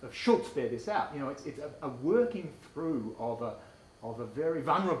biographies of Schultz bear this out. It's a working through of a very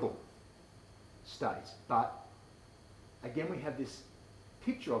vulnerable state. But again, we have this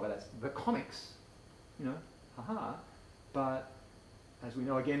picture of it as the comics, But as we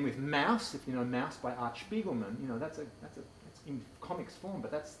know again with Mouse, if you know Mouse by Art Spiegelman, that's in comics form,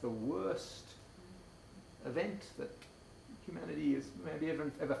 but that's the worst event that humanity has maybe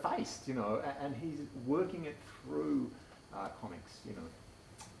ever faced, and he's working it through comics,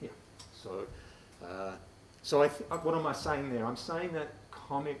 Yeah. So what am I saying there? I'm saying that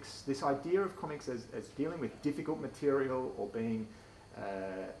comics, this idea of comics as dealing with difficult material or being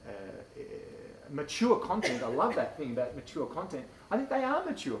mature content. I love that thing about mature content. I think they are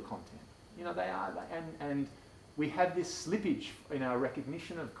mature content. You know, they are, and we have this slippage in our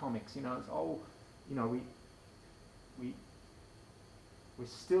recognition of comics. You know, it's, oh, you know, we're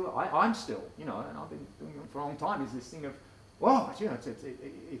still, I'm still, you know, and I've been doing it for a long time, is this thing of, oh, you know,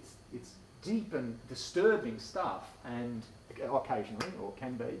 it's deep and disturbing stuff, and occasionally, or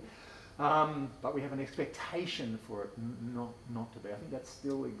can be, but we have an expectation for it not to be. I think that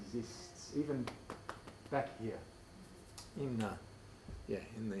still exists, even back here, in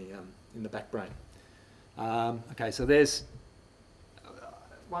the back brain. Okay, so there's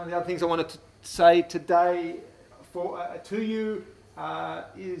one of the other things I wanted to say today to you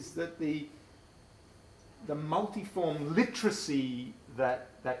is that the multiform literacy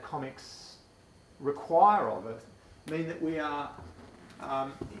that comics require of us mean that we are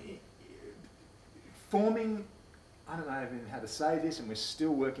forming, I don't know even how to say this, and we're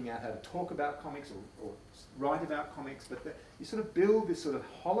still working out how to talk about comics or write about comics, but you sort of build this sort of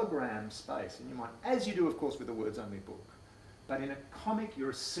hologram space in your mind, as you do, of course, with a words-only book. But in a comic,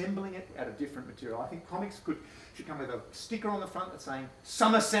 you're assembling it out of different material. I think comics should come with a sticker on the front that's saying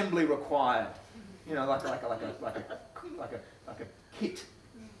 "Some assembly required," you know, like a kit,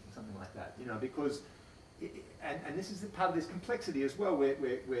 something like that. You know, because and this is part of this complexity as well.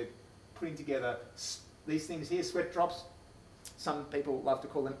 We're putting together these things here, sweat drops. Some people love to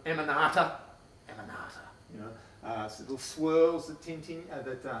call them emanata. You know, so little swirls that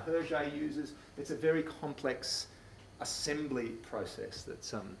that Hergé uses. It's a very complex assembly process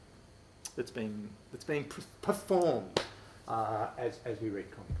that's being performed as we read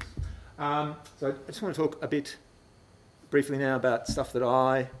comics. So I just want to talk a bit briefly now about stuff that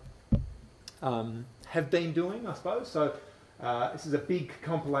I have been doing, I suppose. So this is a big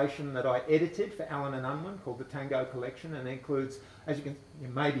compilation that I edited for Allen and Unwin called the Tango Collection, and it includes, as you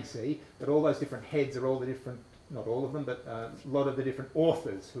maybe see, that all those different heads are all the different, not all of them, but a lot of the different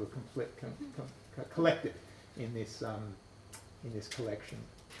authors who are collected in this collection.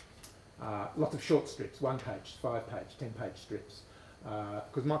 Lots of short strips, 1-page, 5-page, 10-page strips.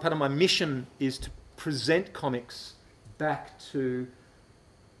 Because part of my mission is to present comics back to,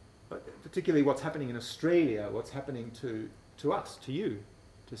 particularly what's happening in Australia, what's happening to us, to you,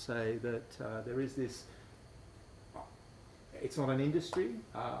 to say that there is this. It's not an industry,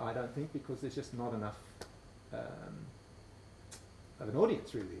 I don't think, because there's just not enough of an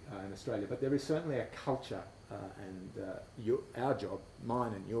audience really in Australia. But there is certainly a culture, and our job,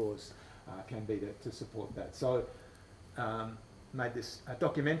 mine and yours, can be to support that. So, made this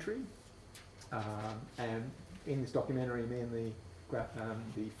documentary, and in this documentary, me and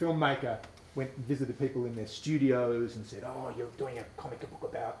the filmmaker went and visited people in their studios and said, "Oh, you're doing a comic book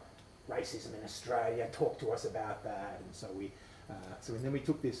about racism in Australia. Talk to us about that." And so and then we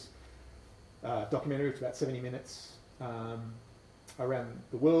took this documentary, which was about 70 minutes, around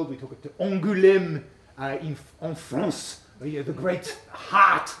the world. We took it to Angoulême in France, the great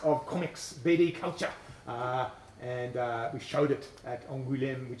heart of comics BD culture, and we showed it at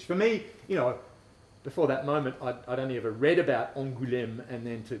Angoulême, which for me, you know, before that moment, I'd only ever read about Angoulême, and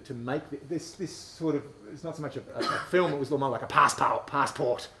then to make this sort of, it's not so much a film, it was more like a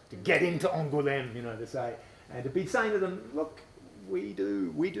passport to get into Angoulême, you know, to say, and to be saying to them, look, we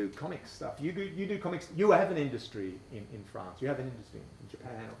do comic stuff. You do comics. You have an industry in France. You have an industry in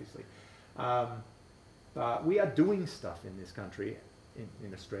Japan, obviously. But we are doing stuff in this country,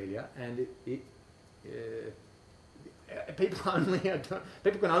 in Australia, and people can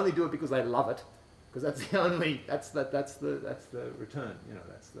only do it because they love it. Because that's the return, you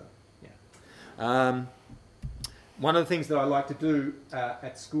know, one of the things that I like to do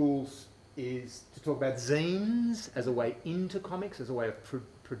at schools is to talk about zines as a way into comics, as a way of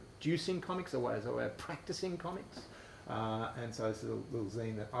producing comics, as a way of practicing comics. And so it's a little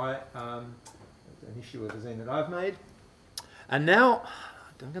zine that an issue of a zine that I've made. And now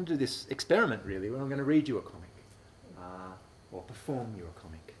I'm going to do this experiment really, where I'm going to read you a comic, or perform you a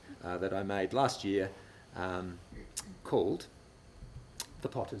comic. That I made last year, called The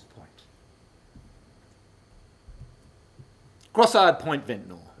Potter's Point. Grossard Point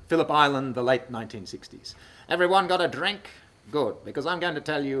Ventnor, Phillip Island, the late 1960s. Everyone got a drink? Good, because I'm going to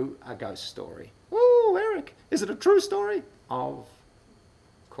tell you a ghost story. Ooh, Eric, is it a true story? Of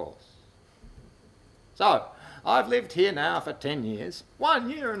course. So, I've lived here now for 10 years, 1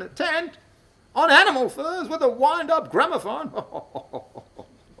 year in a tent, on animal furs with a wind-up gramophone.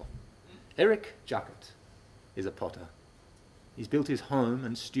 Eric Juckett is a potter. He's built his home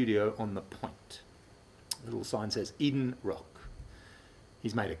and studio on the point. The little sign says Eden Rock.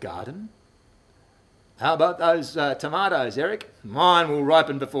 He's made a garden. How about those tomatoes, Eric? Mine will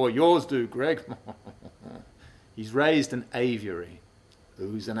ripen before yours do, Greg. He's raised an aviary.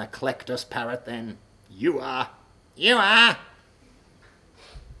 Who's an eclectus parrot then? You are. You are.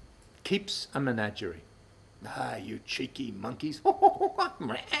 Keeps a menagerie. Ah, you cheeky monkeys.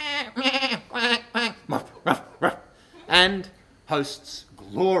 And hosts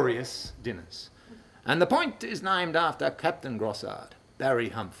glorious dinners. And the point is named after Captain Grossard, Barry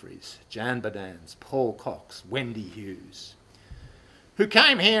Humphries, Jan Badans, Paul Cox, Wendy Hughes, who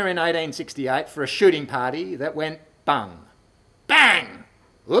came here in 1868 for a shooting party that went bung. Bang!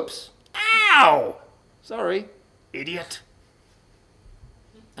 Oops. Ow! Sorry, idiot.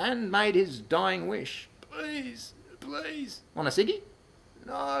 And made his dying wish. Please, please. Want a ciggy?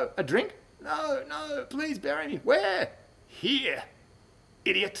 No. A drink? No, no. Please bury me. Where? Here.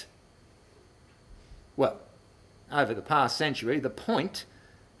 Idiot. Well, over the past century, the point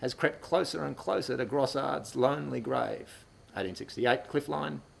has crept closer and closer to Grossard's lonely grave. 1868, cliff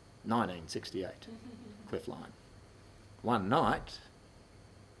line. 1968, cliff line. One night,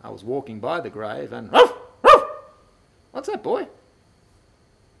 I was walking by the grave and... Ruff, ruff! What's that, boy?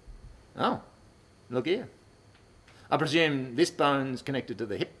 Oh, look here. I presume this bone's connected to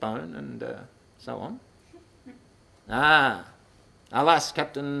the hip bone and so on. Ah, alas,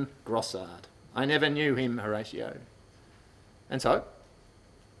 Captain Grossard. I never knew him, Horatio. And so,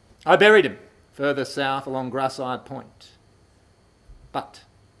 I buried him further south along Grasside Point. But,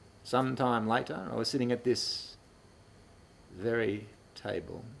 some time later, I was sitting at this very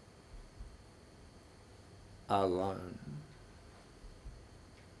table, alone.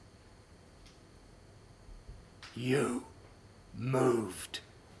 You moved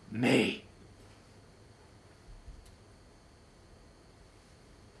me.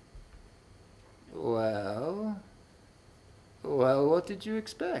 Well, what did you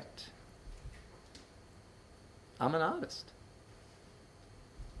expect? I'm an artist.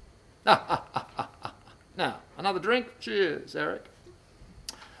 Now, another drink? Cheers, Eric.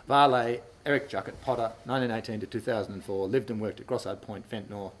 Varley, Eric Juckett, Potter, 1918 to 2004, lived and worked at Grossard Point,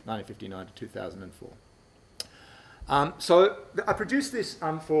 Fentnor, 1959 to 2004. So I produced this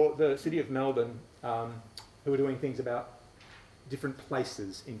for the City of Melbourne, who are doing things about different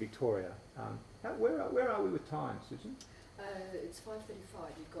places in Victoria. Where are we with time, Susan? It's 5:35.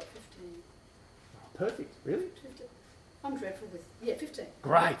 You've got 15. Oh, perfect. Really? 15. I'm dreadful with... 15.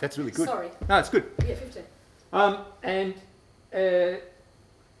 Great, that's really good. Sorry. No, it's good. 15.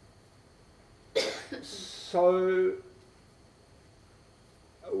 So...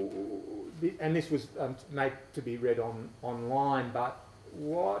 and this was made to be read online, but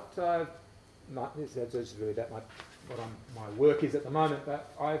what this is really about my work is at the moment,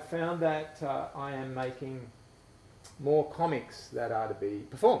 but I've found that I am making more comics that are to be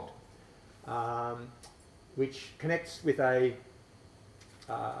performed, which connects with an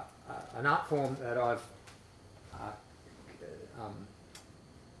art form that I've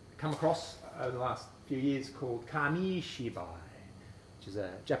come across over the last few years called kamishibai, which is a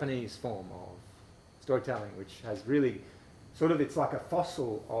Japanese form of storytelling, which has really it's like a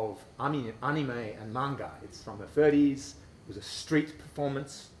fossil of anime and manga. It's from the 30s. It was a street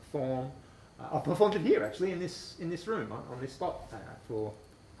performance form. I performed it here, actually, in this room, on this spot, for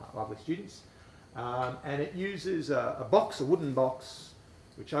lovely students. And it uses a wooden box,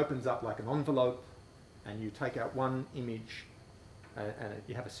 which opens up like an envelope, and you take out one image, and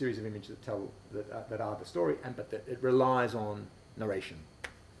you have a series of images that are the story, but that it relies on narration.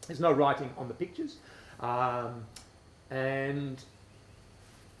 There's no writing on the pictures. And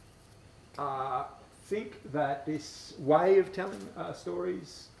I think that this way of telling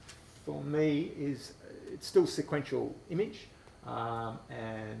stories, for me, it's still sequential image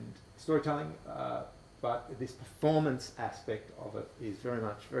and storytelling, but this performance aspect of it is very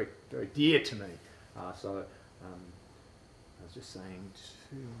very dear to me. So I was just saying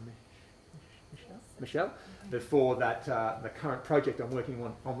to Michelle before that the current project I'm working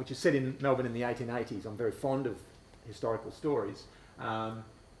on, which is set in Melbourne in the 1880s, I'm very fond of historical stories,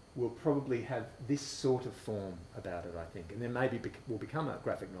 will probably have this sort of form about it, I think, and then maybe will become a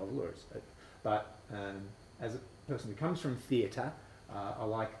graphic novel. But as a person who comes from theatre, I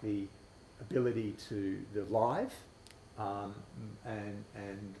like the ability to the live,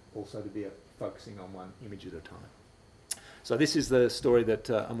 and also to be focusing on one image at a time. So this is the story that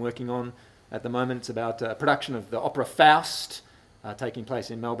I'm working on at the moment. It's about a production of the opera Faust, taking place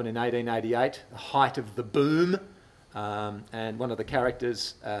in Melbourne in 1888, the height of the boom. And one of the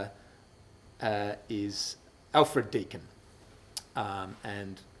characters is Alfred Deakin.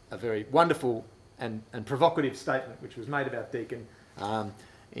 And a very wonderful and provocative statement which was made about Deakin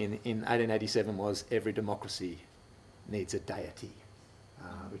in 1887 was, "Every democracy needs a deity,"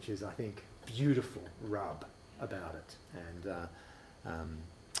 which is, I think, beautiful rub about it. a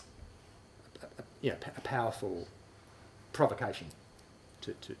powerful provocation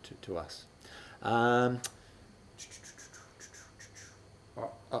to us.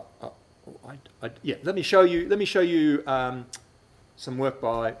 Let me show you some work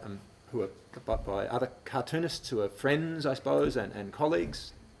by other cartoonists who are friends, I suppose, and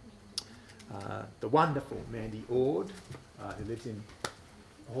colleagues. The wonderful Mandy Ord, who lives in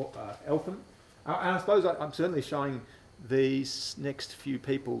Eltham. And I suppose I'm certainly showing these next few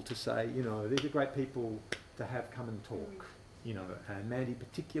people to say, these are great people to have come and talk. And Mandy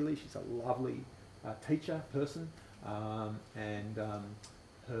particularly, she's a lovely teacher, person, and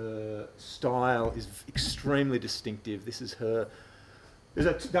her style is extremely distinctive. This is her. There's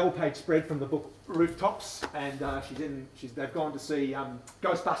a double-page spread from the book Rooftops, and they've gone to see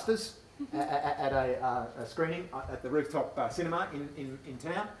Ghostbusters at a screening at the Rooftop Cinema in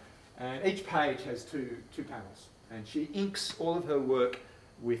town, and each page has two panels, and she inks all of her work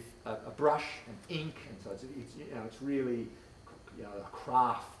with a brush and ink, and so it's really a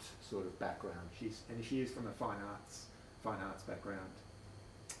craft sort of background. She is from a fine arts background,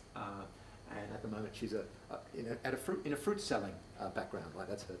 and at the moment she's in a fruit selling background. Like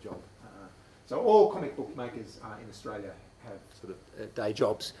that's her job. So all comic book makers in Australia have sort of day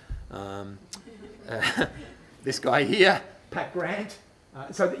jobs. This guy here, Pat Grant.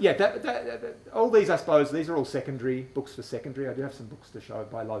 All these, I suppose, these are all secondary books for secondary. I do have some books to show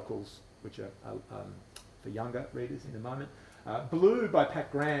by locals, which are for younger readers in a moment. Blue by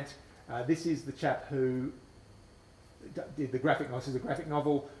Pat Grant. This is the chap who did the graphic novel. This is a graphic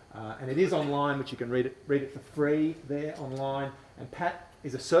novel, and it is online, which you can read it for free there online. And Pat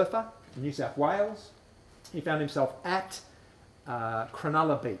is a surfer in New South Wales. He found himself at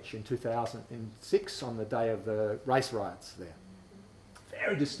Cronulla Beach in 2006 on the day of the race riots there.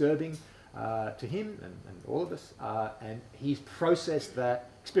 Very disturbing to him and all of us, and he's processed that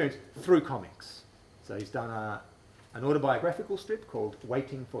experience through comics. So he's done an autobiographical strip called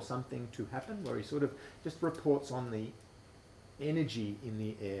Waiting for Something to Happen, where he sort of just reports on the energy in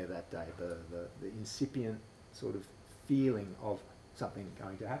the air that day, the incipient sort of feeling of something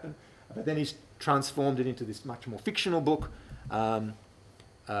going to happen. But then he's transformed it into this much more fictional book called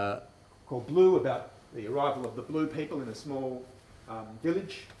Blue, about the arrival of the blue people in a small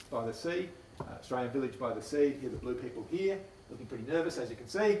village by the sea, Australian village by the sea. Here are the blue people here, looking pretty nervous, as you can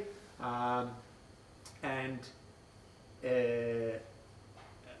see.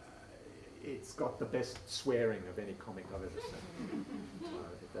 It's got the best swearing of any comic I've ever seen.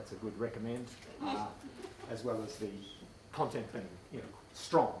 That's a good recommend, as well as the content being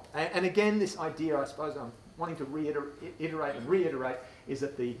strong. And again, this idea, I suppose I'm wanting to reiterate, is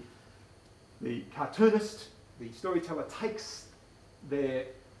that the cartoonist, the storyteller, takes their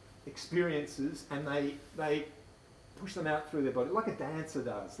experiences and they push them out through their body, like a dancer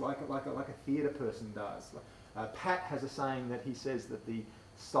does, like a theatre person does. Pat has a saying that he says that the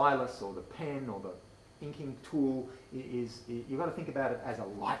stylus or the pen or the inking tool you've got to think about it as a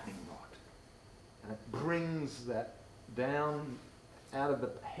lightning rod, and it brings that down out of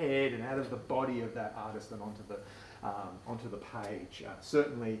the head and out of the body of that artist and onto the page.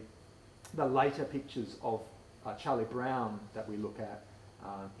 Certainly, the later pictures of Charlie Brown that we look at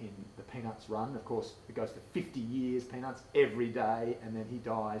in the Peanuts run, of course, it goes for 50 years, Peanuts, every day, and then he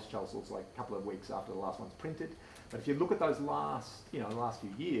dies. Charles looks like a couple of weeks after the last one's printed. But if you look at those last few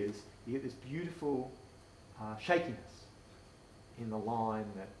years, you get this beautiful shakiness in the line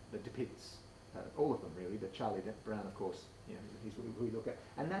that depicts all of them, really. But Charlie Brown, of course, he's who we look at,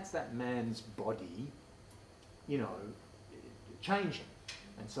 and that's that man's body, changing,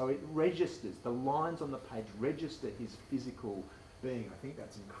 and so it registers. The lines on the page register his physical being. I think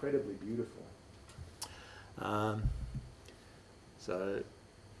that's incredibly beautiful. So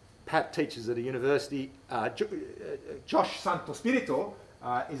Pat teaches at a university. Josh Santospirito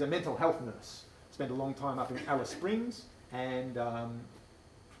is a mental health nurse. Spent a long time up in Alice Springs and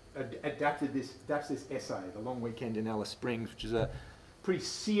adapts this essay, The Long Weekend in Alice Springs, which is a pretty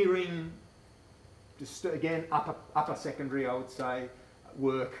searing, just again upper secondary, I would say,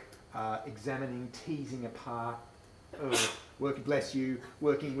 work, examining, teasing apart, working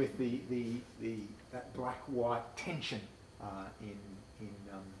with that black-white tension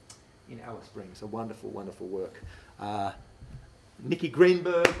in Alice Springs. A wonderful, wonderful work. Nikki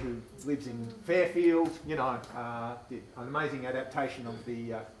Greenberg, who lives in Fairfield, did an amazing adaptation of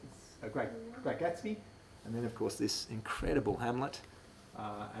the Great Gatsby, and then of course this incredible Hamlet,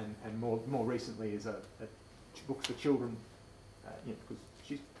 and more recently is a books for children, because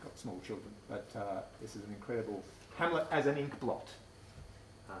she's got small children. But this is an incredible Hamlet as an ink blot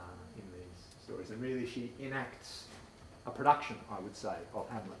in these stories, and really she enacts a production, I would say, of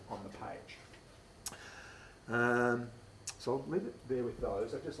Hamlet on the page. So I'll leave it there with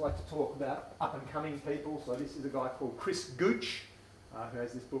those. I'd just like to talk about up-and-coming people. So this is a guy called Chris Gooch, who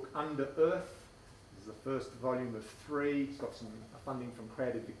has this book, Under Earth. This is the first volume of 3. He's got some funding from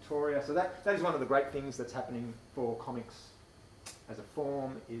Creative Victoria. So that is one of the great things that's happening for comics as a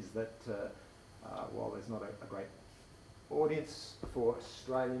form, is that while there's not a great audience for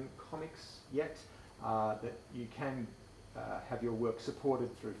Australian comics yet, that you can have your work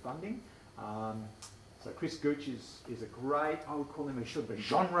supported through funding. So Chris Gooch is a great, I would call him a sort of a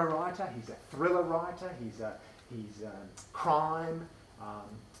genre writer. He's a thriller writer. He's crime. A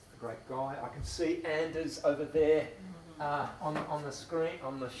great guy. I can see Anders over there on the screen,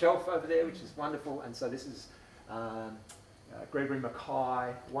 on the shelf over there, which is wonderful. And so this is Gregory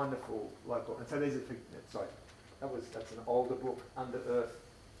Mackay, wonderful local. And so these are, sorry, that's an older book, Under Earth,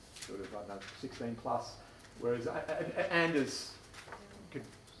 sort of, I don't know, 16 plus. Whereas Anders, you could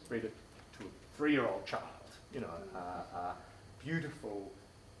read it to a 3-year-old child, you know, beautiful,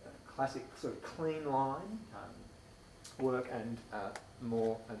 classic, sort of clean line work, and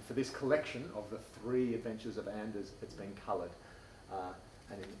more. And for this collection of the 3 adventures of Anders, it's been coloured,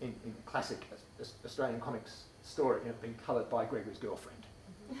 and in classic Australian comics story, it's been coloured by Gregory's girlfriend.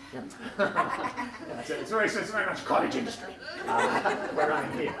 Yeah. Yeah, it's very much cottage industry we're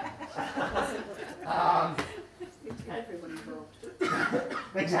running here. Everyone involved.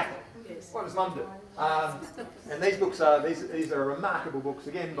 Exactly. Yes. What does Mum do? And these books are these are remarkable books,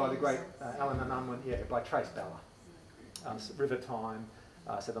 again by the great Alan and Unwin, by Trace Bella. River Time,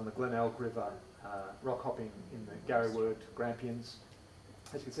 set on the Glenelg River, rock hopping in the Garryword Grampians.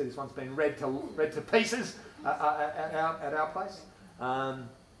 As you can see, this one's been read to pieces at our place.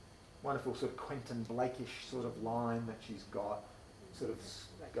 Wonderful sort of Quentin Blakeish sort of line that she's got, sort of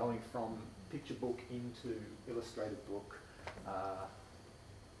going from picture book into illustrated book.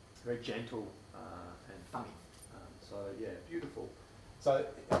 Very gentle and funny. So yeah, beautiful. So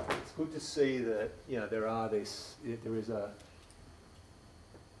it's good to see that, you know, there is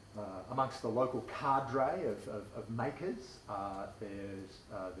amongst the local cadre of makers, there's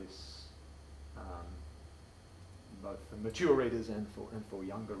this both for mature readers and for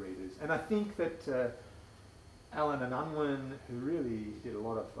younger readers. And I think that Alan and Unwin, who really did a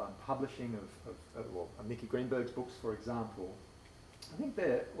lot of publishing of Mickey Greenberg's books, for example, I think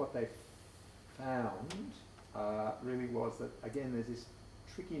that what they found really was that, again, there's this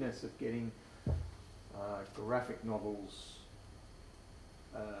trickiness of getting graphic novels,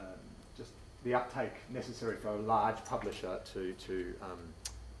 just the uptake necessary for a large publisher to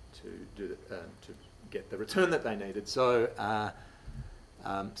get the return that they needed. So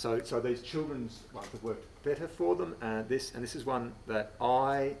these children's ones have worked better for them. This is one that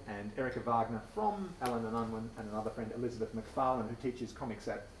I and Erica Wagner from Alan and Unwin and another friend, Elizabeth McFarlane, who teaches comics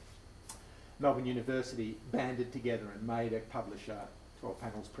at Melbourne University, banded together and made a publisher, 12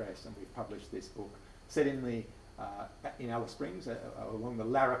 Panels Press, and we've published this book set in Alice Springs along the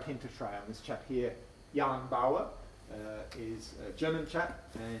Larapinta Trail. And this chap here, Jan Bauer, is a German chap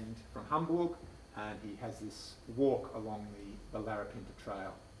and from Hamburg, and he has this walk along the Larapinta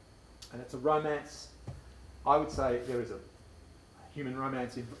Trail. And it's a romance. I would say there is a human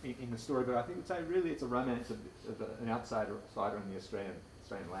romance in the story, but I think we'd say really it's a romance of an outsider in the Australian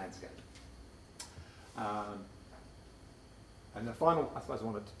landscape. And the final, I suppose I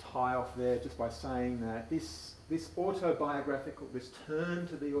wanted to tie off there just by saying that this autobiographical, this turn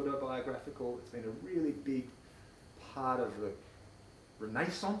to the autobiographical, it's been a really big part of the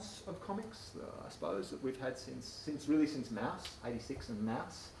renaissance of comics, I suppose, that we've had since Mouse, 86 and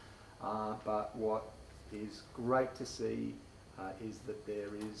Mouse. But what is great to see is that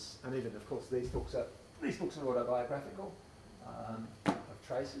there is, and even of course these books are autobiographical of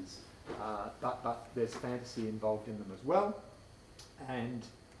Trace's, but there's fantasy involved in them as well. And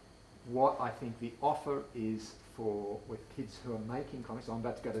what I think the offer is with kids who are making comics, so I'm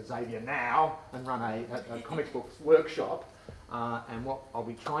about to go to Xavier now and run a comic books workshop, and what I'll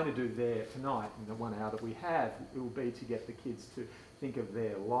be trying to do there tonight in the 1 hour that we have will be to get the kids to think of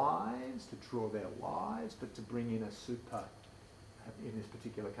their lives, to draw their lives, but to bring in a in this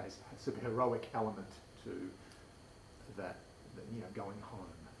particular case, a super heroic element to that, going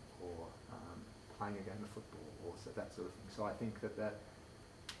home or playing a game of football or that sort of thing. So I think that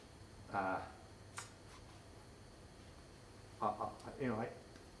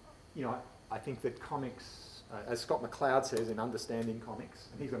I think that comics, as Scott McLeod says in Understanding Comics,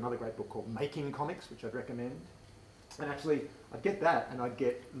 and he's got another great book called Making Comics, which I'd recommend. And actually, I'd get that, and I'd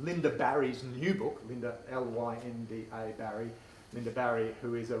get Linda Barry's new book, Linda, Lynda Barry, Linda Barry,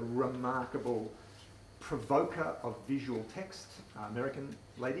 who is a remarkable provoker of visual text, American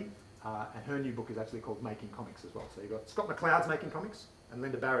lady, and her new book is actually called Making Comics as well. So you've got Scott McCloud's Making Comics and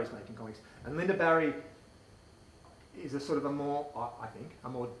Linda Barry's Making Comics. And Linda Barry is a sort of a more, I think, a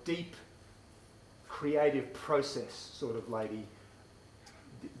more deep, creative process sort of lady,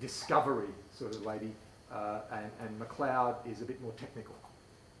 discovery sort of lady, and McCloud is a bit more technical.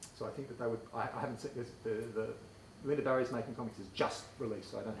 So I think that they would, I haven't seen this, the Linda Barry's Making Comics is just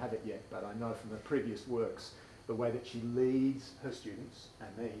released, so I don't have it yet, but I know from the previous works the way that she leads her students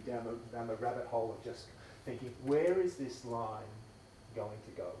and me down the rabbit hole of just thinking, where is this line going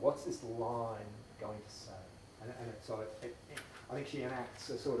to go? What's this line going to say? So I think she enacts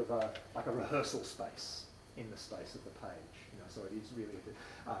a sort of like a rehearsal space in the space of the page. So it is really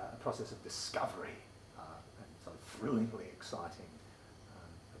a process of discovery and sort of thrillingly exciting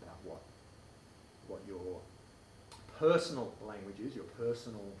about what your personal language is, your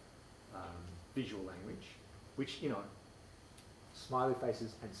personal visual language, which, smiley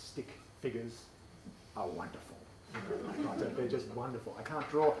faces and stick figures are wonderful. They're just wonderful. I can't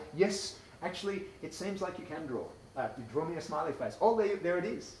draw. Yes, actually, it seems like you can draw. You draw me a smiley face. Oh, there it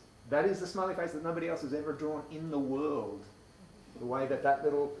is. That is the smiley face that nobody else has ever drawn in the world. The way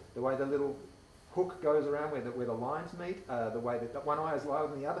the way the little hook goes around where the lines meet, the way that one eye is lower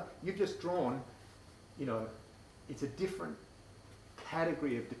than the other. You've just drawn, it's a different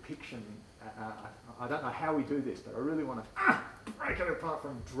category of depiction. I don't know how we do this, but I really want to break it apart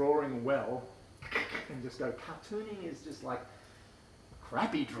from drawing well and just go, cartooning is just like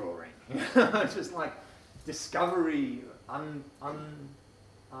crappy drawing. It's just like discovery, unpressured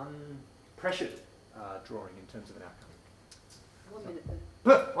drawing in terms of an outcome. 1 minute then.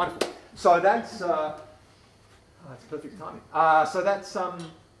 Wonderful. So that's it's perfect timing. So that's so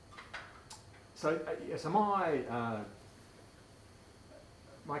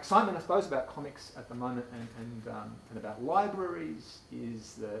my excitement, I suppose, about comics at the moment and about libraries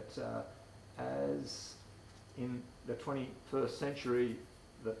is that as in the 21st century,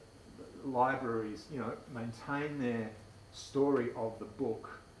 the libraries, maintain their story of the book.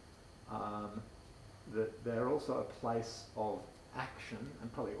 That they're also a place of action,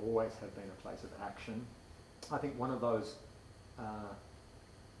 and probably always have been a place of action. I think one of those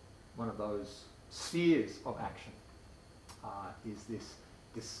spheres of action is this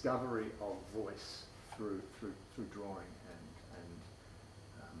discovery of voice through drawing,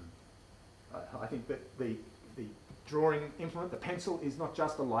 and I think that the drawing implement, the pencil, is not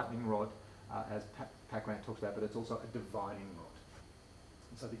just a lightning rod, as Pat Grant talks about, but it's also a divining rod,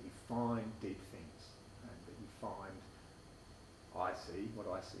 and so that you find deep things, and that you find. What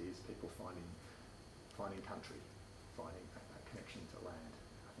I see is people finding country, finding a connection to land.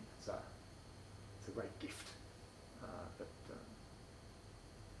 I think it's a great gift that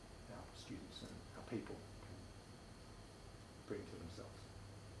our students and our people can bring to themselves.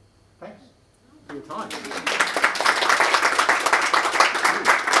 Thanks for your time.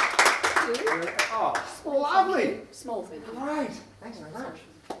 Oh, lovely. Small thing. Great. Thanks very much.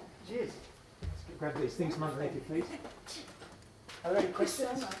 Cheers. Let's grab these things from underneath your feet. Are there any Thank you so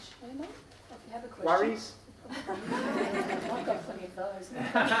questions? much. Emma, if you have a question. Worries? I've got plenty of those.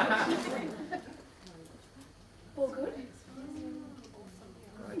 All good?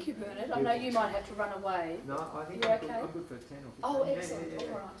 Thank you, Bernard. I know you might have to run away. No, I think You I'm okay? good for 10 or 15. Oh, excellent. Yeah.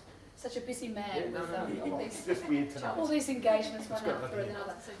 All right. Such a busy man Yeah, no, with no, all it's these just weird tonight. all these engagements one Let's go after over here.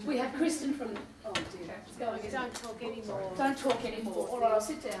 another. We have Kristen from. Oh dear. It's going again. Don't talk anymore. Don't talk anymore. All right, I'll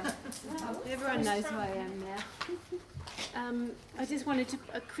sit down. Everyone knows who I am now. I just wanted to,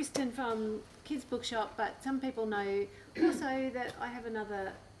 Kristen from Kids Bookshop, but some people know also that I have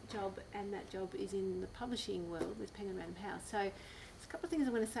another job, and that job is in the publishing world with Penguin Random House. So there's a couple of things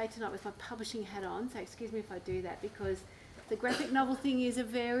I'm going to say tonight with my publishing hat on, so excuse me if I do that, because the graphic novel thing is a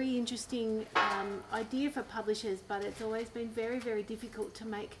very interesting idea for publishers, but it's always been very, very difficult to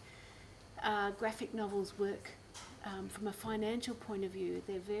make graphic novels work from a financial point of view.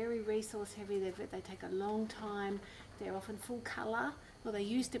 They're very resource heavy, they take a long time, they're often full colour, well they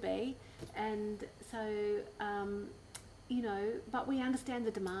used to be, and so, but we understand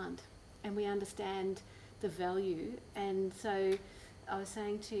the demand and we understand the value, and so I was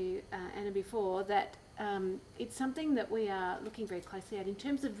saying to Anna before that it's something that we are looking very closely at in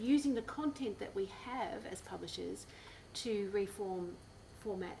terms of using the content that we have as publishers to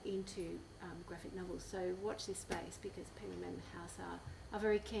format into graphic novels. So watch this space, because Penguin Random House are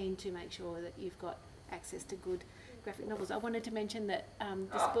very keen to make sure that you've got access to good graphic novels. I wanted to mention that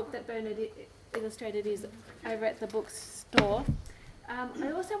this book that Bernard illustrated is over at the bookstore.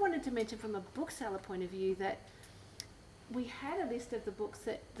 I also wanted to mention from a bookseller point of view that we had a list of the books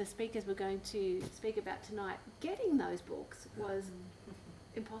that the speakers were going to speak about tonight. Getting those books was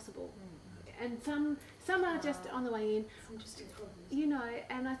impossible. And some are just on the way in, Some just in front of us. you know,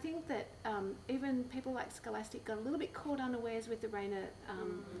 and I think that even people like Scholastic got a little bit caught unawares with the Rainer.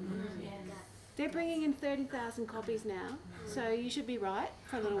 They're bringing in 30,000 copies now, so you should be right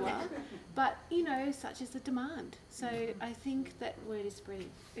for a little while. But, you know, such is the demand. So I think that word is spreading.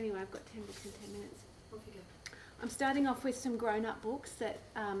 Anyway, I've got 10 books in 10 minutes. Off you go. I'm starting off with some grown-up books that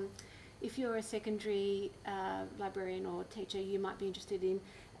if you're a secondary librarian or teacher, you might be interested in.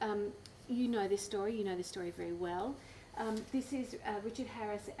 You know this story very well. This is Richard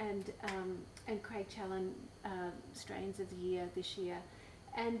Harris and Craig Challen Strains of the Year this year.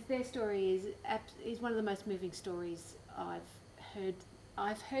 And their story is one of the most moving stories I've heard.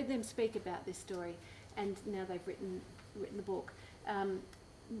 I've heard them speak about this story, and now they've written the book.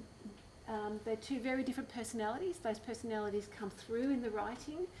 They're two very different personalities. Those personalities come through in the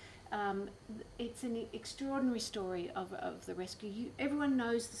writing. It's an extraordinary story of the rescue. Everyone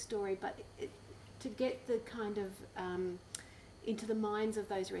knows the story, but to get the kind of into the minds of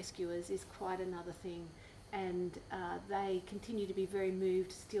those rescuers is quite another thing. And they continue to be very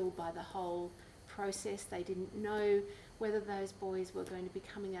moved still by the whole process. They didn't know whether those boys were going to be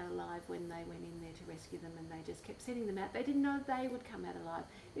coming out alive when they went in there to rescue them, and they just kept sending them out. They didn't know they would come out alive.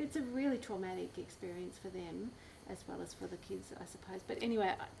 It's a really traumatic experience for them as well as for the kids, I suppose. But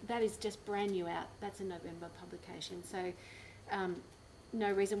anyway, that is just brand new out. That's a November publication. So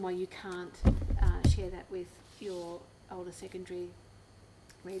no reason why you can't share that with your older secondary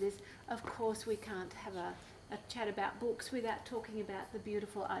readers. Of course, we can't have a chat about books without talking about the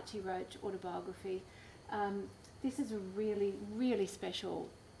beautiful Archie Roach autobiography. This is a really, really special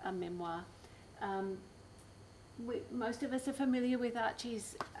memoir. Most of us are familiar with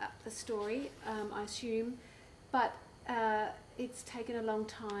Archie's story, I assume, but it's taken a long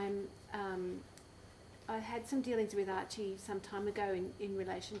time. I had some dealings with Archie some time ago in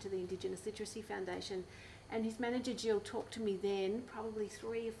relation to the Indigenous Literacy Foundation, and his manager Jill talked to me then, probably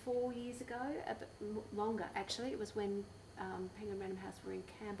 3 or 4 years ago, a bit longer actually. It was when Penguin Random House were in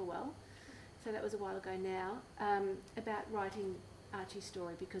Camberwell, so that was a while ago now, about writing Archie's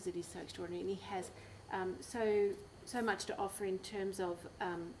story because it is so extraordinary, and he has so much to offer in terms of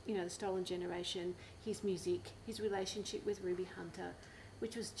the Stolen Generation, his music, his relationship with Ruby Hunter,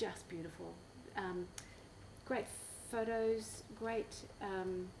 which was just beautiful. Great photos, great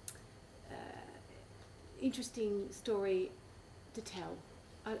interesting story to tell.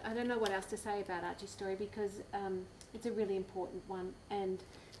 I don't know what else to say about Archie's story because it's a really important one, and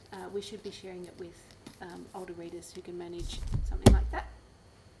we should be sharing it with older readers who can manage something like that.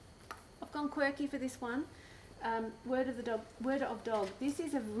 I've gone quirky for this one. Word of Dog. This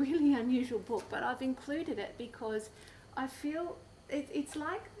is a really unusual book, but I've included it because I feel it's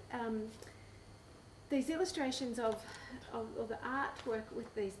like these illustrations of the artwork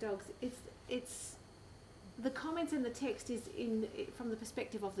with these dogs. It's the comments in the text is from the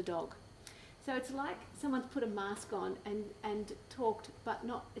perspective of the dog. So it's like someone's put a mask on and talked, but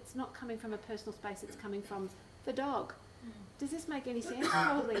it's not coming from a personal space, it's coming from the dog. Does this make any sense?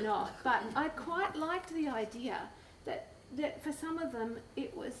 Probably not. But I quite liked the idea that for some of them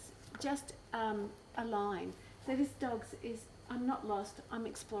it was just a line. So this dog's is, I'm not lost, I'm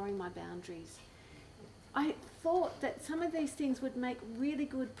exploring my boundaries. I thought that some of these things would make really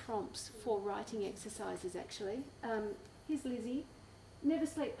good prompts for writing exercises actually. Here's Lizzie. Never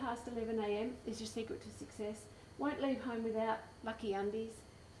sleep past 11 a.m. is your secret to success. Won't leave home without lucky undies.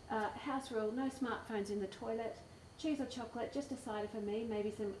 House rule, no smartphones in the toilet. Cheese or chocolate, just a cider for me,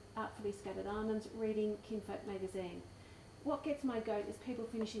 maybe some artfully scattered almonds, reading Kinfolk magazine. What gets my goat is people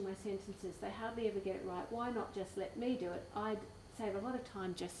finishing my sentences. They hardly ever get it right. Why not just let me do it? I'd save a lot of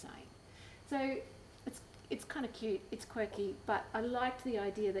time just saying. So it's kind of cute, it's quirky, but I liked the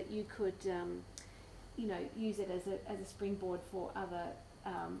idea that you could use it as a springboard for other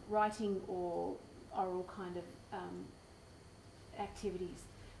writing or oral kind of activities.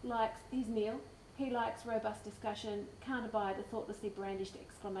 Here's Neil. He likes robust discussion, can't abide a thoughtlessly brandished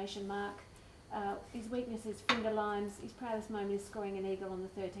exclamation mark. His weakness is finger lines. His proudest moment is scoring an eagle on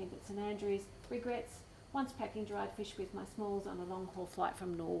the 13th at St Andrews. Regrets, once packing dried fish with my smalls on a long haul flight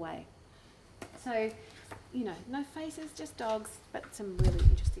from Norway. So, no faces, just dogs, but some really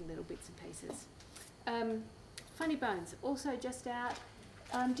interesting little bits and pieces. Funny Bones, also just out.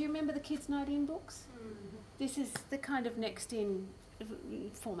 Do you remember the Kids Note In books? Mm-hmm. This is the kind of next in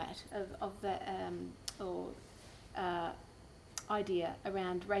format of the idea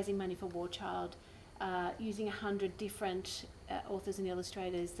around raising money for War Child, using 100 different authors and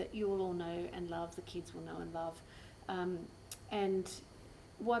illustrators that you will all know and love, the kids will know and love, And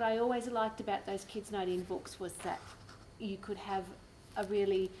what I always liked about those Kids Noting books was that you could have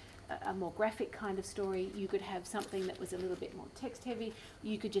a more graphic kind of story. You could have something that was a little bit more text heavy.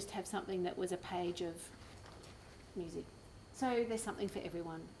 You could just have something that was a page of music. So there's something for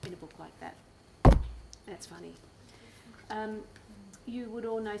everyone in a book like that. That's funny. You would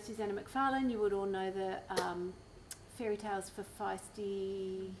all know Susanna McFarlane. You would all know the Fairy Tales for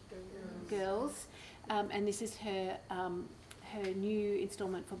Feisty Girls. And this is her new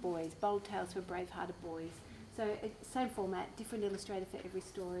instalment for boys, Bold Tales for Brave-Hearted Boys. So same format, different illustrator for every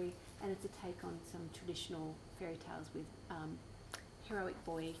story, and it's a take on some traditional fairy tales with heroic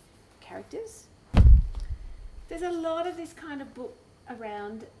boy characters. There's a lot of this kind of book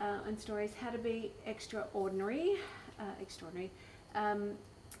around and stories, how to be extraordinary.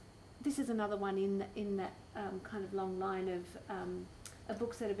 This is another one in that kind of long line of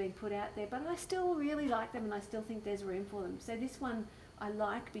books that are being put out there, but I still really like them and I still think there's room for them. So this one I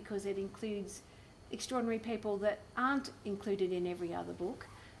like because it includes extraordinary people that aren't included in every other book,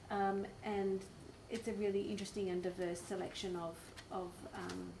 and it's a really interesting and diverse selection of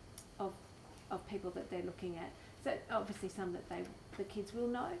people that they're looking at. So obviously some that the kids will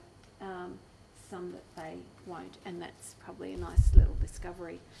know, some that they won't, and that's probably a nice little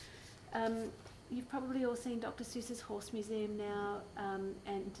discovery. You've probably all seen Dr. Seuss's Horse Museum now,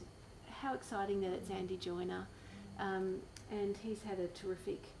 and how exciting that it's Andy Joyner, and he's had a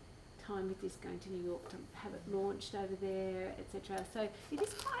terrific time with this, going to New York to have it launched over there, etc. So it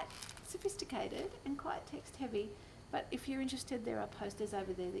is quite sophisticated and quite text heavy, but if you're interested, there are posters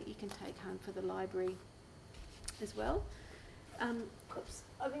over there that you can take home for the library as well.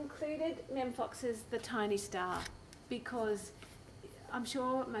 I've included Mem Fox's The Tiny Star because I'm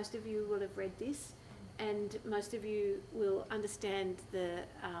sure most of you will have read this, and most of you will understand the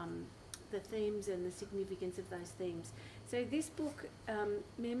themes and the significance of those themes. So this book,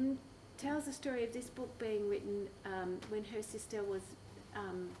 Mem tells the story of this book being written when her sister was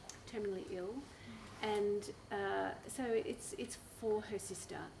terminally ill, and so it's for her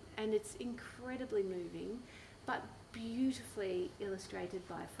sister, and it's incredibly moving, but beautifully illustrated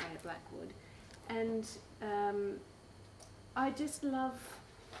by Freya Blackwood. And I just love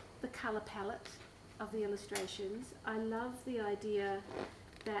the colour palette of the illustrations. I love the idea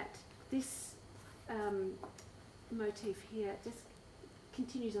that this motif here just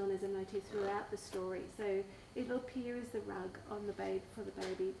continues on as a motif throughout the story. So it'll appear as the rug on the for the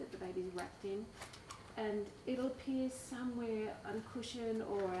baby that the baby's wrapped in, and it'll appear somewhere on a cushion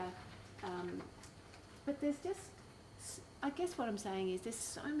or but there's just, I guess what I'm saying is there's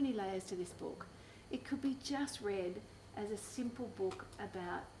so many layers to this book. It could be just read as a simple book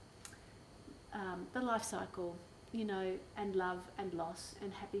about the life cycle, you know, and love and loss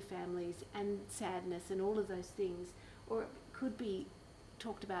and happy families and sadness and all of those things, or it could be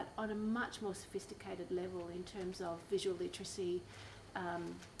talked about on a much more sophisticated level in terms of visual literacy,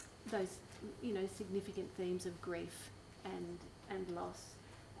 those, you know, significant themes of grief and loss,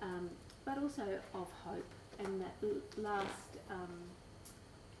 but also of hope. And that last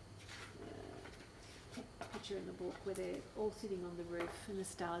picture in the book where they're all sitting on the roof and the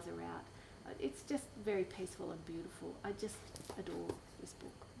stars are out. It's just very peaceful and beautiful. I just adore this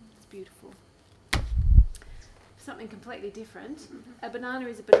book. It's beautiful. Something completely different. A Banana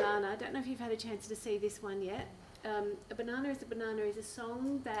is a Banana. I don't know if you've had a chance to see this one yet. A Banana is a Banana is a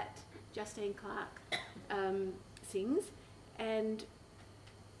song that Justine Clark sings, and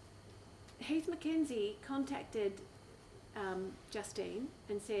Heath Mackenzie contacted Justine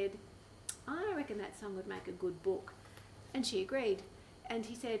and said, I reckon that song would make a good book. And she agreed. And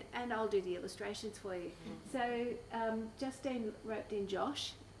he said, and I'll do the illustrations for you. So Justine roped in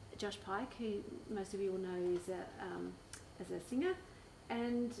Josh Pike, who most of you will know is as a singer.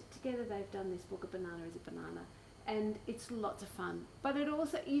 And together they've done this book, A Banana is a Banana. And it's lots of fun. But it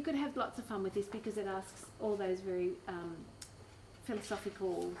also, you could have lots of fun with this because it asks all those very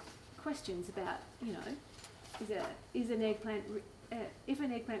philosophical questions about, you know, is an eggplant, if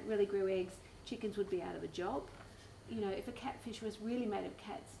an eggplant really grew eggs, chickens would be out of a job. You know, if a catfish was really made of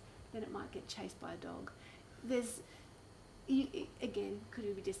cats, then it might get chased by a dog. Again,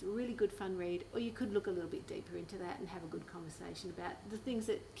 could be just a really good fun read, or you could look a little bit deeper into that and have a good conversation about the things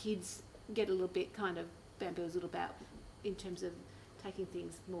that kids get a little bit kind of bamboozled about in terms of taking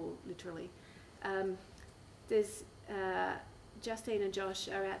things more literally. There's Justine and Josh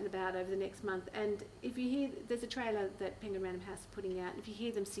are out and about over the next month, and if you hear, there's a trailer that Penguin Random House is putting out. If you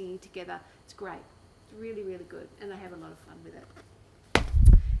hear them singing together, it's great. It's really, really good, and they have a lot of fun with it.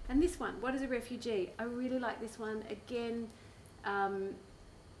 And this one, What is a Refugee? I really like this one. Again,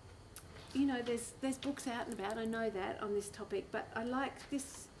 you know, there's books out and about, I know that, on this topic, but I like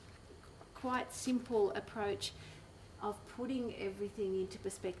this quite simple approach of putting everything into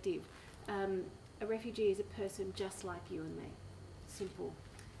perspective. A refugee is a person just like you and me. Simple.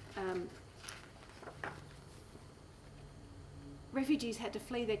 Refugees had to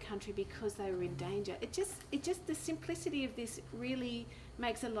flee their country because they were in danger. It just the simplicity of this really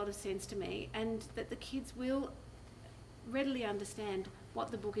makes a lot of sense to me, and that the kids will readily understand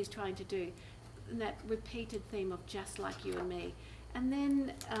what the book is trying to do, and that repeated theme of just like you and me. And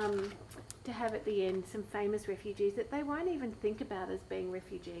then to have at the end some famous refugees that they won't even think about as being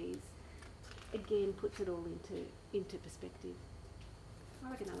refugees, again puts it all into perspective. I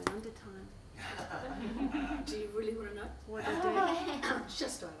reckon I went under time. Do you really want to know? What did I do?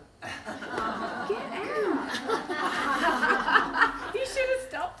 Just over. Get out! You should have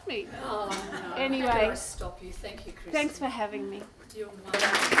stopped me. Oh, no. Anyway. How did I stop you? Thank you, Kristen. Thanks for having me. You're wonderful.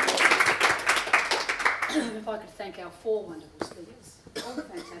 If I could thank our 4 wonderful speakers, all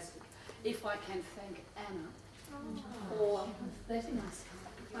fantastic. If I can thank Anna for letting us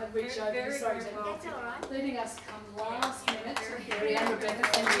come. I reach over, sorry, That's all right. letting us come last minute. Carey and Rebecca,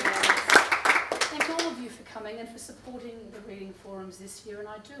 thank you. Thank all of you for coming and for supporting the reading forums this year, and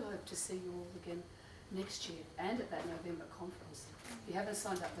I do hope to see you all again next year and at that November conference. If you haven't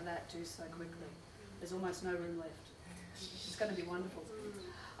signed up for that, do so quickly. There's almost no room left. It's going to be wonderful.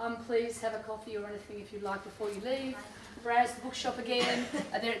 Please have a coffee or anything if you like before you leave. Browse the bookshop again.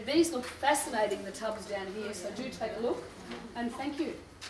 These look fascinating, the tubs down here, so do take a look. And thank you.